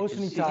Italian. Also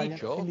in Italian.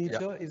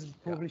 Felicio is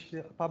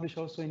published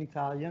also in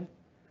Italian.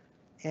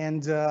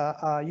 And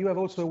you have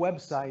also a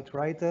website,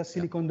 right?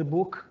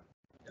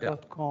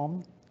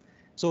 siliconthebook.com.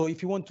 So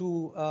if you want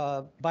to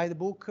buy the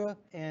book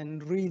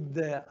and read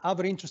the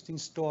other interesting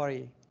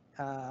story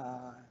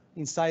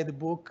inside the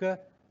book,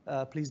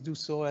 please do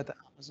so at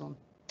Amazon.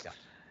 Yeah.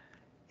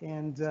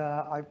 And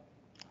I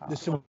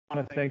just want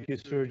to thank you,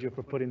 Sergio,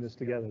 for putting this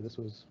together. This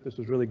was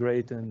really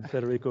great, and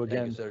Federico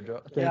again. Thank you,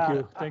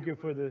 Sergio. Thank you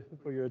for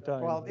your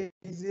time. Well,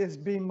 it's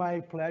been my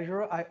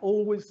pleasure. I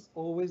always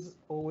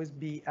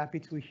be happy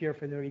to hear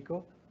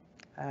Federico.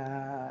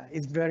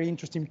 It's very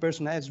interesting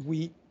person, as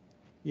we,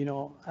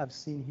 have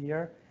seen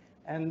here.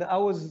 And I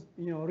was,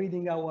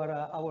 reading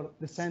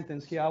the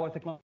sentence here. Our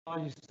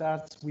technology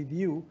starts with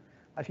you.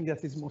 I think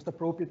that is most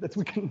appropriate that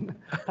we can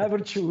ever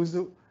choose,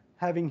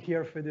 having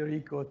here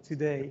Federico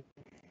today.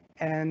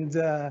 And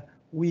I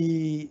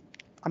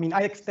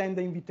extend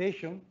the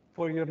invitation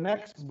for your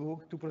next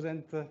book to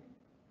present the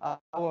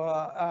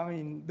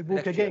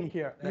book again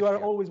here. You are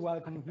always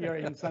welcome here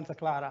in Santa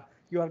Clara.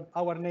 You are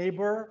our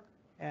neighbor,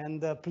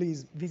 and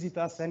please visit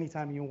us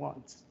anytime you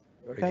want.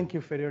 Thank you,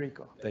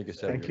 Federico. Thank you,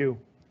 sir. Thank you.